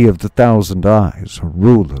 Lady of the Thousand Eyes, or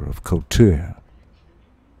ruler of Couture.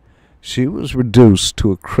 She was reduced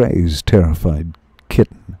to a crazed, terrified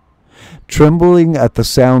kitten, trembling at the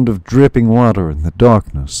sound of dripping water in the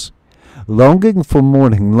darkness, longing for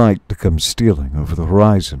morning light to come stealing over the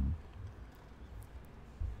horizon.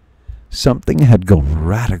 Something had gone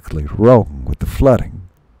radically wrong with the flooding.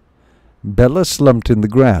 Bella slumped in the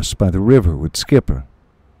grass by the river with Skipper.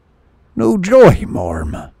 "No joy,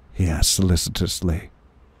 marm?" he asked solicitously.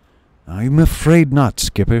 "I'm afraid not,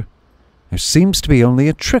 Skipper. There seems to be only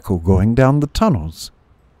a trickle going down the tunnels."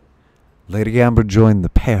 Lady Amber joined the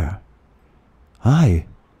pair. "Aye,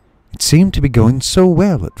 it seemed to be going so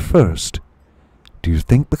well at first. Do you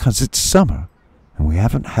think because it's summer and we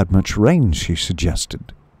haven't had much rain?" she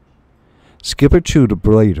suggested. Skipper chewed a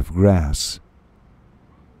blade of grass.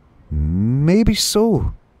 "Maybe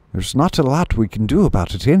so. There's not a lot we can do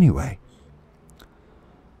about it anyway."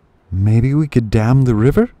 Maybe we could dam the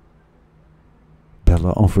river?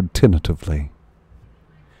 Bella offered tentatively.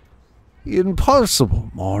 Impossible,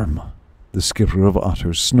 marm, the skipper of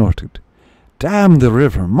otters snorted. Dam the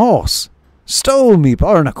river, Moss! Stow me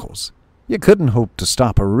barnacles! You couldn't hope to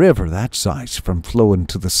stop a river that size from flowing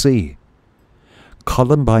to the sea.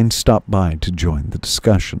 Columbine stopped by to join the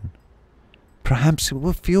discussion. Perhaps it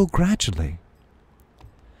will feel gradually.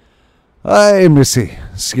 Aye, missy,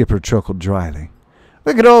 Skipper chuckled dryly.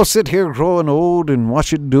 We could all sit here growing old and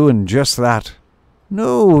watch it doing just that.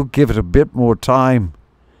 No, we'll give it a bit more time.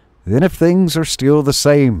 Then if things are still the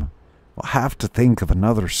same, we'll have to think of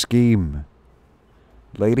another scheme.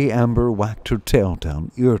 Lady Amber whacked her tail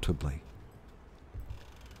down irritably.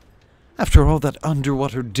 After all that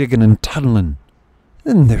underwater digging and tunneling,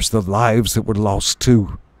 then there's the lives that were lost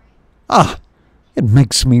too. Ah, it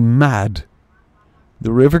makes me mad.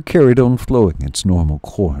 The river carried on flowing its normal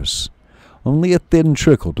course, only a thin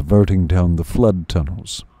trickle diverting down the flood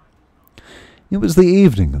tunnels. It was the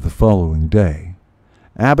evening of the following day.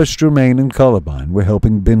 Abbess, Germain, and Columbine were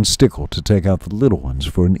helping Ben Stickle to take out the little ones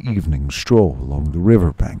for an evening stroll along the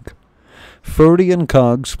river bank. Ferdy and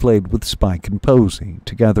Cogs played with Spike and Posy,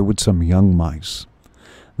 together with some young mice.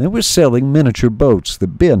 They were selling miniature boats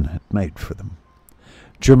that Ben had made for them.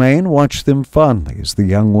 Germain watched them fondly as the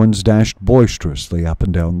young ones dashed boisterously up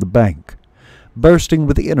and down the bank, bursting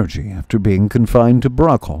with energy after being confined to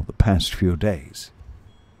Brockall the past few days.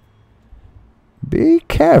 "Be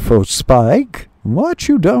careful, Spike. Watch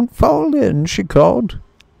you don't fall in," she called.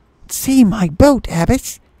 See my boat,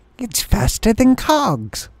 Abbess. It's faster than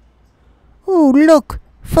Cogs. Oh, look,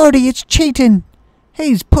 Ferdy is cheating.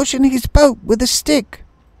 He's pushing his boat with a stick.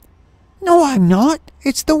 No, I'm not.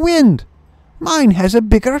 It's the wind. Mine has a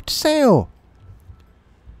bigger sail.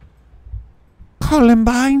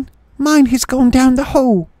 Columbine, mine has gone down the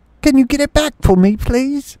hole. Can you get it back for me,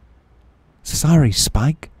 please? Sorry,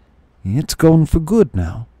 Spike. It's gone for good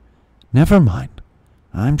now. Never mind.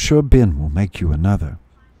 I'm sure Ben will make you another.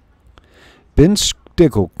 Ben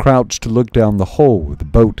Stickle crouched to look down the hole where the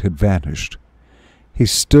boat had vanished. He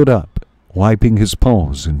stood up, wiping his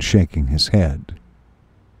paws and shaking his head.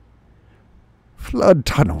 Flood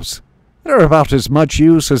tunnels. They're about as much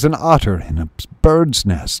use as an otter in a bird's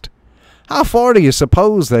nest. How far do you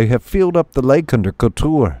suppose they have filled up the lake under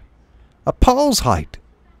Couture? A paw's height.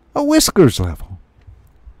 A whisker's level.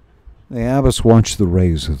 The abbess watched the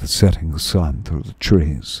rays of the setting sun through the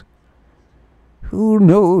trees. Who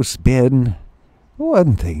knows, Ben?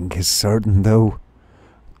 One thing is certain, though.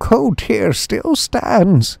 Couture still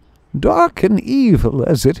stands, dark and evil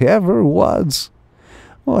as it ever was.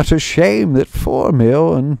 What a shame that 4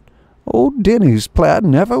 and old Denny's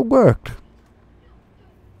plan never worked.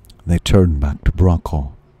 They turned back to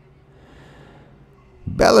Brockall.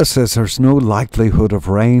 Bella says there's no likelihood of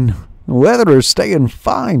rain. The weather is staying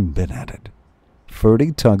fine, Ben added.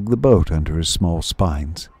 Ferdy tugged the boat under his small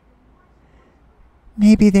spines.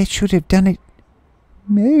 Maybe they should have done it.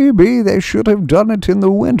 Maybe they should have done it in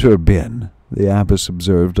the winter, Ben, the abbess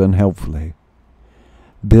observed unhelpfully.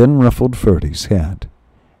 Ben ruffled Ferdy's head.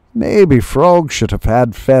 Maybe frogs should have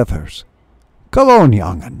had feathers. Come on,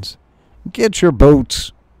 young'uns. Get your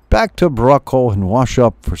boats, back to Brockall and wash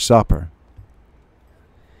up for supper.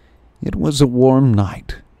 It was a warm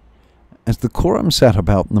night. As the quorum sat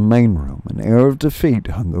about in the main room, an air of defeat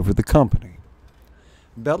hung over the company.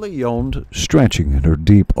 Bella yawned, stretching in her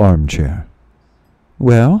deep armchair.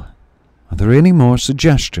 Well, are there any more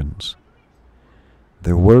suggestions?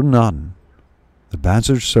 There were none. The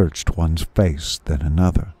Badger searched one's face, then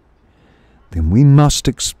another. Then we must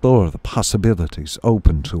explore the possibilities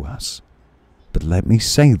open to us. But let me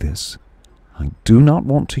say this. I do not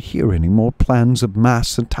want to hear any more plans of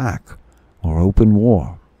mass attack or open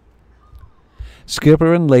war.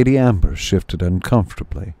 Skipper and Lady Amber shifted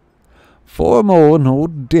uncomfortably. Formo and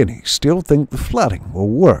old Denny still think the flooding will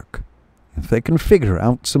work, if they can figure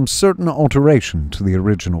out some certain alteration to the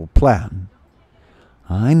original plan.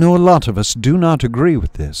 I know a lot of us do not agree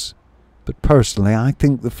with this, but personally I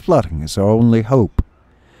think the flooding is our only hope.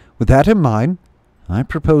 With that in mind, I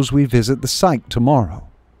propose we visit the site tomorrow.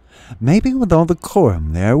 Maybe with all the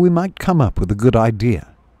quorum there we might come up with a good idea.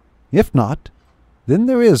 If not, then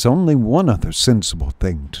there is only one other sensible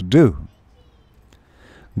thing to do.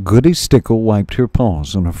 Goody Stickle wiped her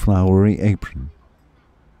paws on a flowery apron.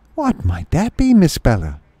 What might that be, Miss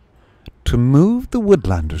Bella? To move the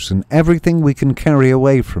Woodlanders and everything we can carry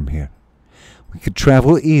away from here. We could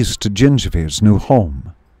travel east to Gingervere's new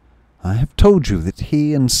home. I have told you that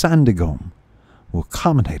he and Sandigome will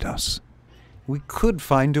accommodate us. We could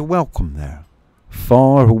find a welcome there,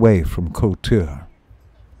 far away from Couture.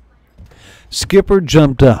 Skipper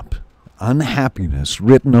jumped up, unhappiness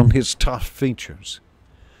written on his tough features.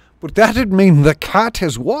 "But that'd mean the cat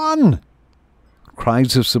has won!"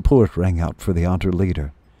 Cries of support rang out for the otter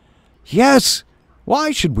leader. "Yes!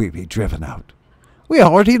 Why should we be driven out? We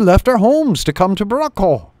already left our homes to come to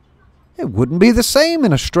Redwall. It wouldn't be the same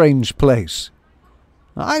in a strange place.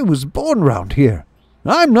 I was born round here.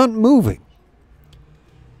 I'm not moving."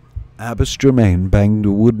 Abbess Germain banged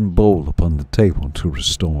a wooden bowl upon the table to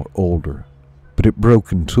restore order, but it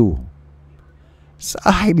broke in two.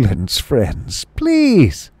 "Silence, friends,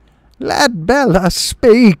 please. Let Bella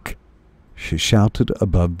speak," she shouted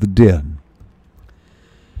above the din.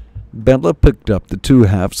 Bella picked up the two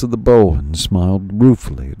halves of the bowl and smiled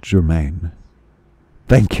ruefully at Germain.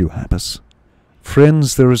 "Thank you, Abbess.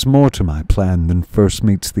 Friends, there is more to my plan than first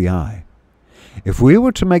meets the eye. If we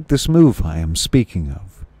were to make this move I am speaking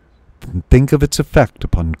of, then think of its effect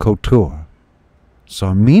upon Kotor.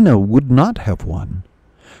 Sarmina would not have won.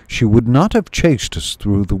 She would not have chased us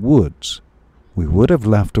through the woods. We would have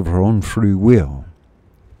left of our own free will.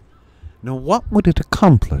 Now what would it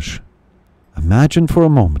accomplish? Imagine for a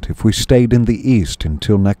moment if we stayed in the east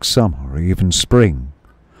until next summer or even spring.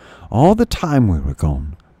 All the time we were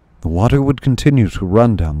gone, the water would continue to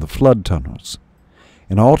run down the flood tunnels.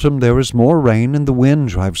 In autumn there is more rain and the wind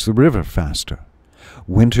drives the river faster.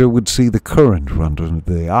 Winter would see the current run under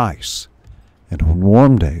the ice, and on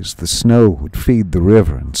warm days the snow would feed the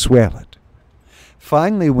river and swell it.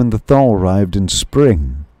 Finally, when the thaw arrived in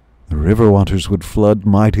spring, the river waters would flood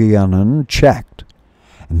mighty and unchecked,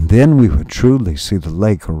 and then we would truly see the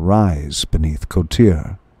lake arise beneath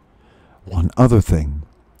Kotir. One other thing.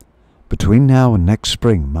 Between now and next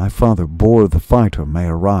spring, my father, Bor the Fighter, may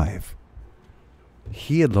arrive.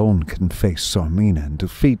 He alone can face Sarmina and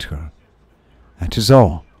defeat her. That is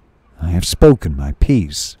all. I have spoken my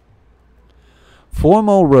piece."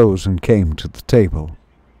 Formal rose and came to the table.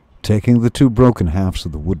 Taking the two broken halves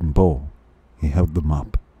of the wooden bowl, he held them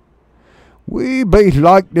up. "We be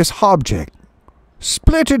like this object.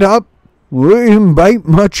 Split it up, we bain't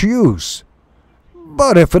much use.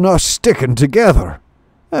 But if an us sticking together,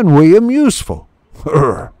 and we am useful."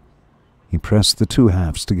 He pressed the two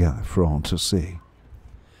halves together for all to see.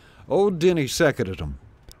 Old Denny seconded him.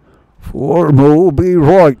 "Formal be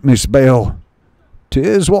right, Miss Bell.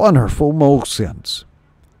 'Tis wonderful more sense."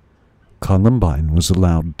 Columbine was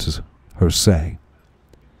allowed to her say,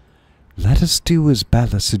 "Let us do as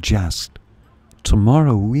Bella suggests.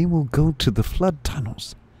 Tomorrow we will go to the flood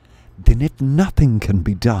tunnels. Then if nothing can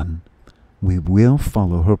be done, we will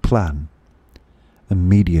follow her plan."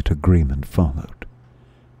 Immediate agreement followed.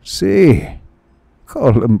 "See,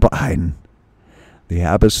 Columbine," the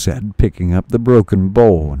abbess said, picking up the broken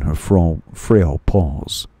bowl in her frail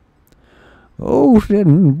paws. "Old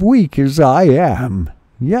and weak as I am,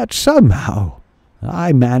 yet somehow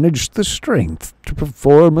I managed the strength to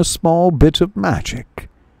perform a small bit of magic.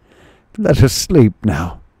 Let us sleep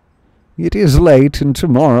now. It is late, and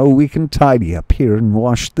tomorrow we can tidy up here and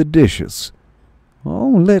wash the dishes.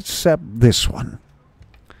 All except this one."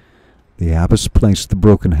 The abbess placed the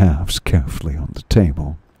broken halves carefully on the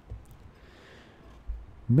table.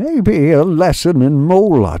 "Maybe a lesson in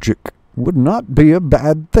mole logic would not be a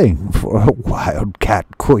bad thing for a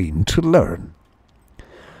wildcat queen to learn."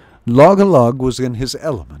 Log-a-Log was in his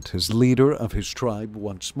element as leader of his tribe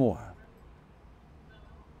once more.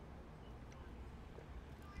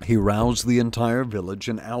 He roused the entire village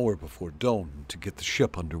an hour before dawn to get the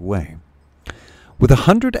ship under way. With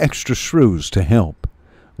 100 extra shrews to help,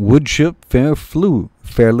 Woodship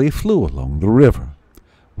fairly flew along the river.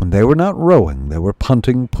 When they were not rowing, they were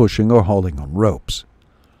punting, pushing, or hauling on ropes.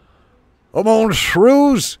 "Come on,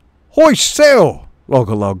 shrews! Hoist sail!"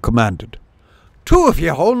 Log-a-Log commanded. "Two of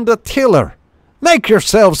you hold the tiller. Make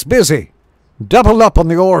yourselves busy. Double up on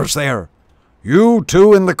the oars there. You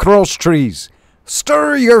two in the cross trees.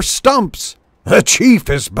 Stir your stumps. The chief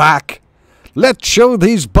is back. Let's show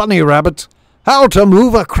these bunny rabbits how to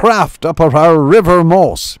move a craft up our river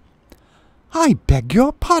moss." "I beg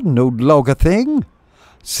your pardon, old log-a-thing.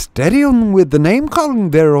 Steady on with the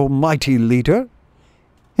name-calling there, almighty leader.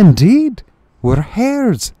 Indeed, we're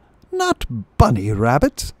hares, not bunny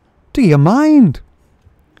rabbits. Do you mind?"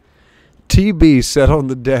 TB sat on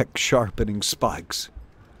the deck sharpening spikes.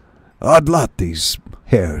 "Odd lot, these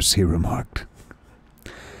hares," he remarked.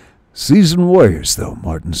 "Seasoned warriors, though,"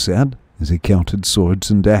 Martin said, as he counted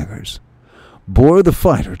swords and daggers. "Bor the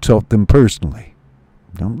Fighter taught them personally.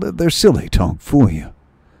 Don't let their silly talk fool you.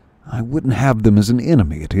 I wouldn't have them as an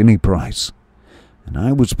enemy at any price, and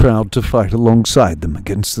I was proud to fight alongside them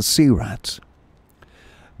against the sea rats."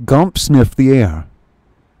 Gump sniffed the air.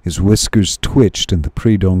 His whiskers twitched in the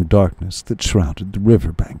pre-dawn darkness that shrouded the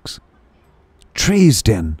riverbanks. Trees,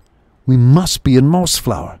 den. We must be in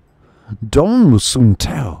Mossflower. Dawn will soon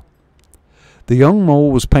tell. The young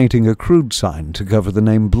mole was painting a crude sign to cover the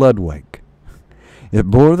name Bloodwake. It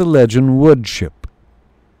bore the legend Woodship.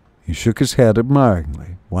 He shook his head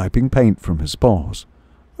admiringly, wiping paint from his paws.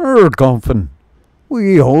 Goffin,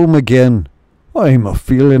 we home again. I'm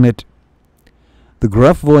a-feeling it. The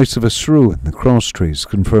gruff voice of a shrew in the cross-trees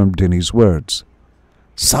confirmed Denny's words.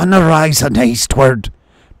 Sun a-rising eastward.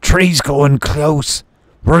 Trees going close.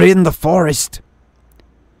 We're in the forest.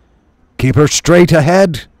 Keep her straight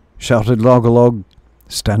ahead, shouted Logolog,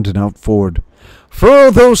 standing out forward.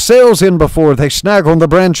 Throw those sails in before they snag on the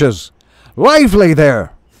branches. Lively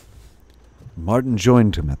there! Martin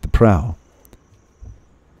joined him at the prow.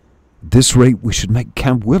 At this rate, we should make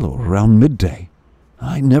Camp Willow around midday.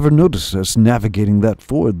 I never noticed us navigating that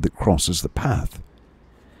ford that crosses the path.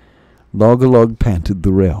 Logolog panted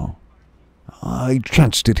the rail. I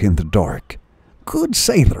chanced it in the dark. Good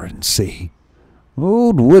sailor in sea.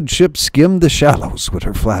 Old Woodship skimmed the shallows with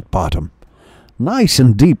her flat bottom. Nice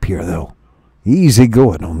and deep here, though. Easy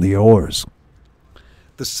going on the oars.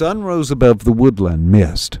 The sun rose above the woodland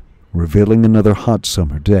mist, revealing another hot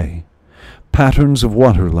summer day. Patterns of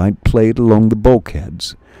water light played along the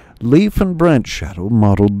bulkheads. Leaf and branch shadow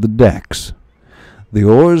mottled the decks. The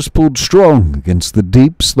oars pulled strong against the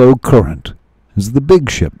deep, slow current as the big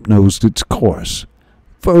ship nosed its course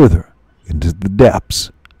further into the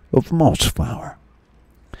depths of Mossflower.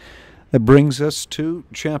 That brings us to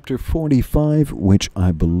chapter 45, which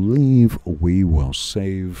I believe we will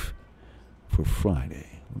save for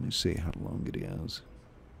Friday. Let me see how long it is.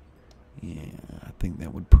 Yeah, I think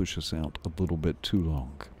that would push us out a little bit too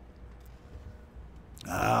long.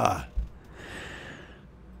 The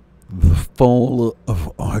Fall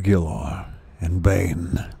of Argular and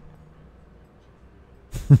Bane.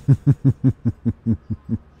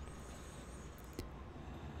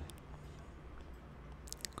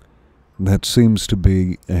 That seems to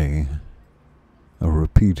be a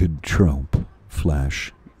repeated trope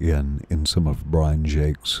flash in some of Brian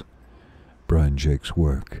Jacques'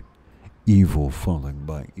 work. Evil falling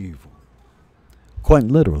by evil. Quite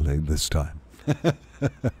literally this time.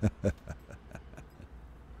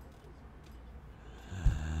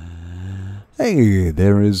 Hey,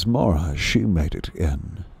 there is Mara. She made it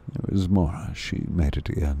in. There is Mara. She made it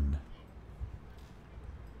in.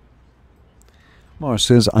 Mara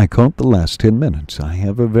says, I caught the last 10 minutes. I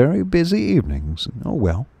have a very busy evening. Oh,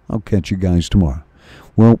 well, I'll catch you guys tomorrow.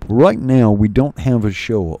 Well, right now, we don't have a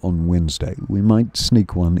show on Wednesday. We might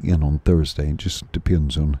sneak one in on Thursday. It just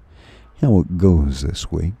depends on how it goes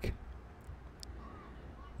this week.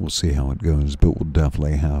 We'll see how it goes, but we'll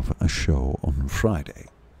definitely have a show on Friday.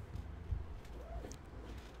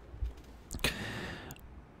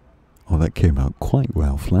 Oh, that came out quite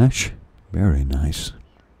well, Flash. Very nice.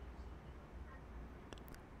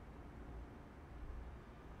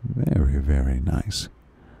 Very, very nice.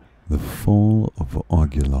 The Fall of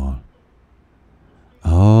Argular.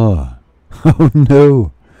 Ah, oh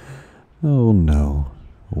no, oh no!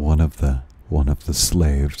 One of the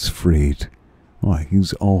slaves freed. Why,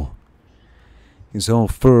 he's all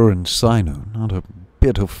fur and sinew, not a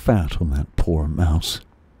bit of fat on that poor mouse.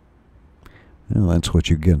 Well, that's what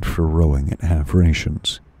you get for rowing at half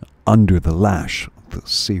rations, under the lash of the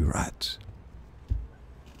sea rats.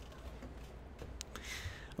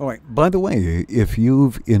 All right, by the way, if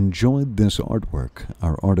you've enjoyed this artwork,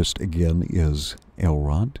 our artist again is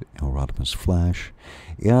Elrodimus Flash.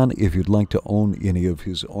 And if you'd like to own any of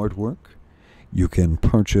his artwork, you can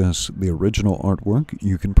purchase the original artwork.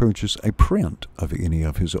 You can purchase a print of any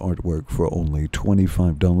of his artwork for only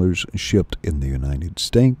 $25 shipped in the United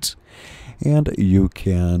States. And you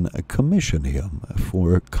can commission him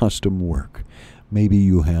for custom work. Maybe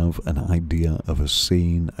you have an idea of a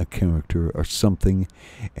scene, a character, or something,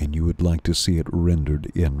 and you would like to see it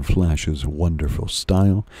rendered in Flash's wonderful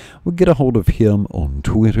style. Well, get a hold of him on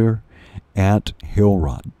Twitter at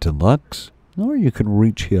HillrodDeluxe, or you can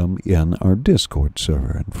reach him in our Discord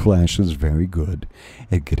server. And Flash is very good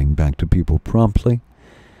at getting back to people promptly.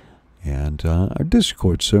 And our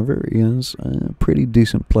Discord server is a pretty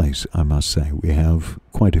decent place, I must say. We have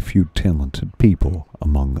quite a few talented people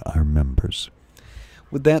among our members.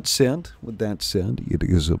 With that said, it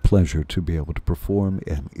is a pleasure to be able to perform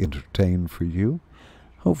and entertain for you.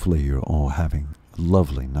 Hopefully you're all having a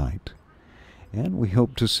lovely night. And we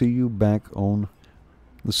hope to see you back on,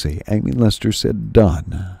 let's see, Amy Lester said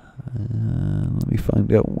done. Let me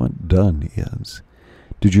find out what done is.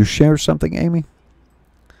 Did you share something, Amy?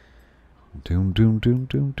 Doom doom doom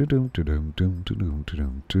doom doom doom doom doom doom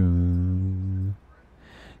doom doom.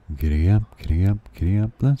 Giddy up, giddy up, giddy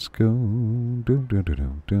up, let's go. Do, do, do,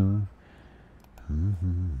 do, do.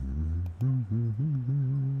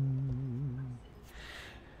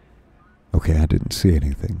 Okay, I didn't see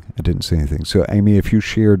anything. So, Amy, if you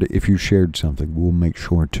shared something, we'll make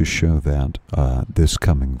sure to show that this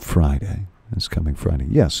coming Friday.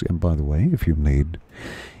 Yes, and by the way, if you need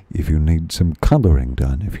some coloring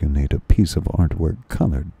done, if you need a piece of artwork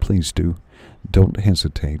colored, please don't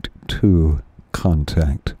hesitate to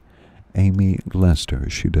contact Amy Lester.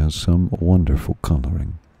 She does some wonderful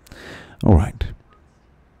coloring. All right.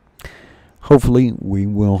 Hopefully we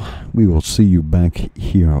will see you back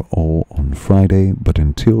here all on Friday, but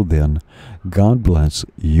until then, God bless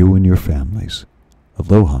you and your families.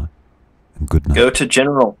 Aloha and good night. Go to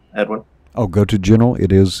General, Edwin. Oh, go to General.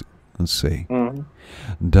 It is. Let's see.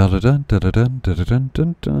 Mm-hmm. Da da da da da da da da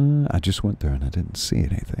da da. I just went there and I didn't see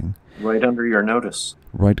anything. Right under your notice.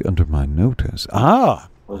 Right under my notice. Ah,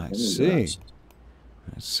 Well, I see.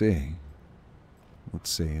 Let's see.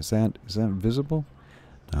 Is that visible?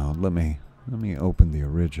 Now let me open the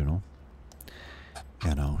original,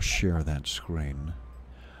 and I'll share that screen.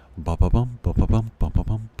 Bum bum bum bum bum bum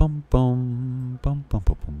bum bum bum bum bum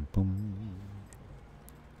bum bum.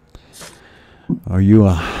 Are you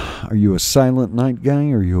a Silent Night guy,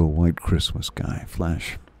 or are you a White Christmas guy,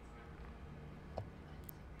 Flash?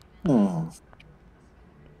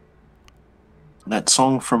 That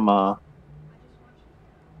song from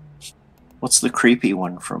what's the creepy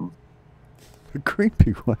one from? The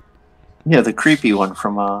creepy one. Yeah, the creepy one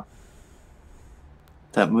from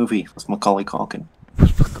that movie with Macaulay Culkin.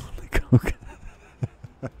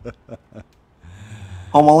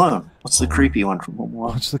 Home Alone. What's the creepy one from Home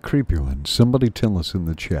Alone? What's the creepy one? Somebody tell us in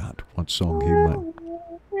the chat what song he might.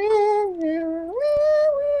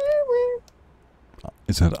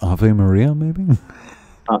 Is that Ave Maria, maybe?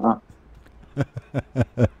 Uh-uh.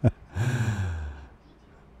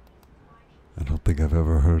 I don't think I've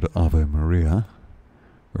ever heard Ave Maria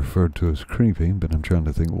referred to as creepy, but I'm trying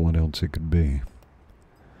to think what else it could be.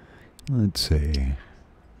 Let's see.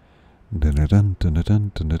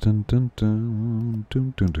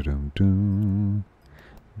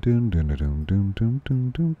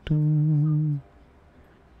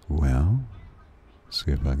 Well,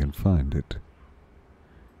 see if I can find it.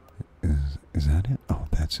 Is that it? Oh,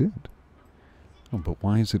 that's it. Oh, but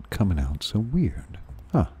why is it coming out so weird?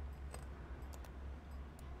 Huh.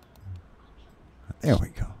 There we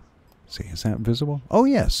go. See, is that visible? Oh,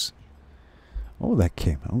 yes. Oh, that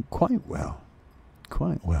came out quite well.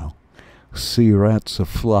 Quite well. Sea rats are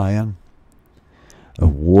flying. A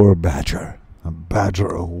war badger. A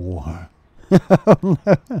badger of war.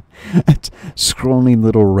 It's scrawny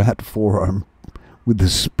little rat forearm with the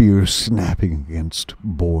spear snapping against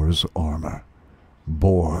Boar's armor.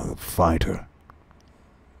 Boar the fighter.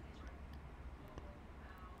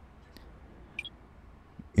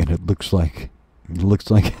 And it looks like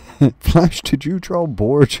Flash, did you draw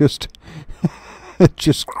Boar just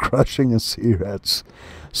crushing a sea rat's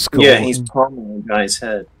skull? Yeah, he's palming a guy's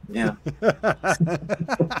head. Yeah.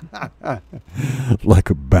 Like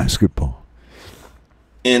a basketball.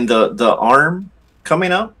 And the arm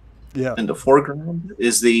coming up Yeah. in the foreground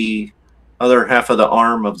is the other half of the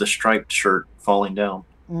arm of the striped shirt falling down.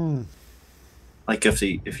 Like if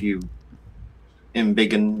you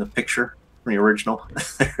embiggen the picture from the original,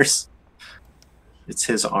 it's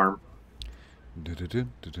his arm.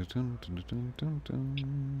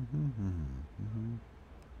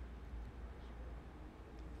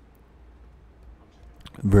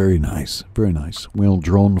 Very nice, very nice. Well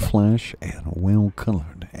drawn, Flash, and well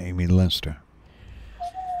colored, Amy Lester.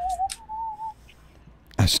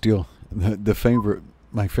 I still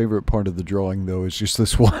my favorite part of the drawing though is just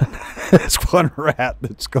this one rat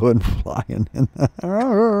that's going flying in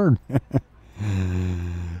the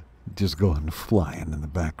just going flying in the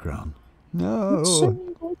background. No,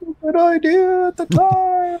 Good idea at the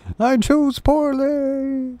time. I chose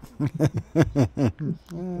poorly.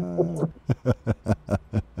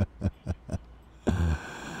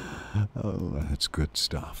 Oh, that's good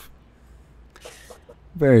stuff.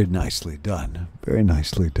 Very nicely done. Very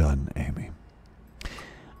nicely done, Amy.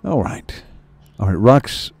 All right.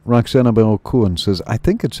 Roxanne Kuhn says, I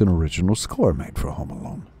think it's an original score made for Home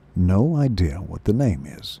Alone. No idea what the name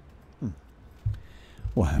is.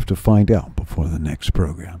 We'll have to find out before the next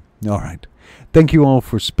program. All right. Thank you all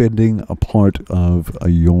for spending a part of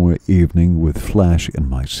your evening with Flash and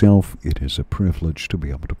myself. It is a privilege to be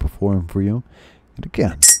able to perform for you. And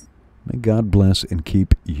again, may God bless and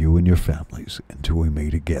keep you and your families until we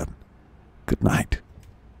meet again. Good night.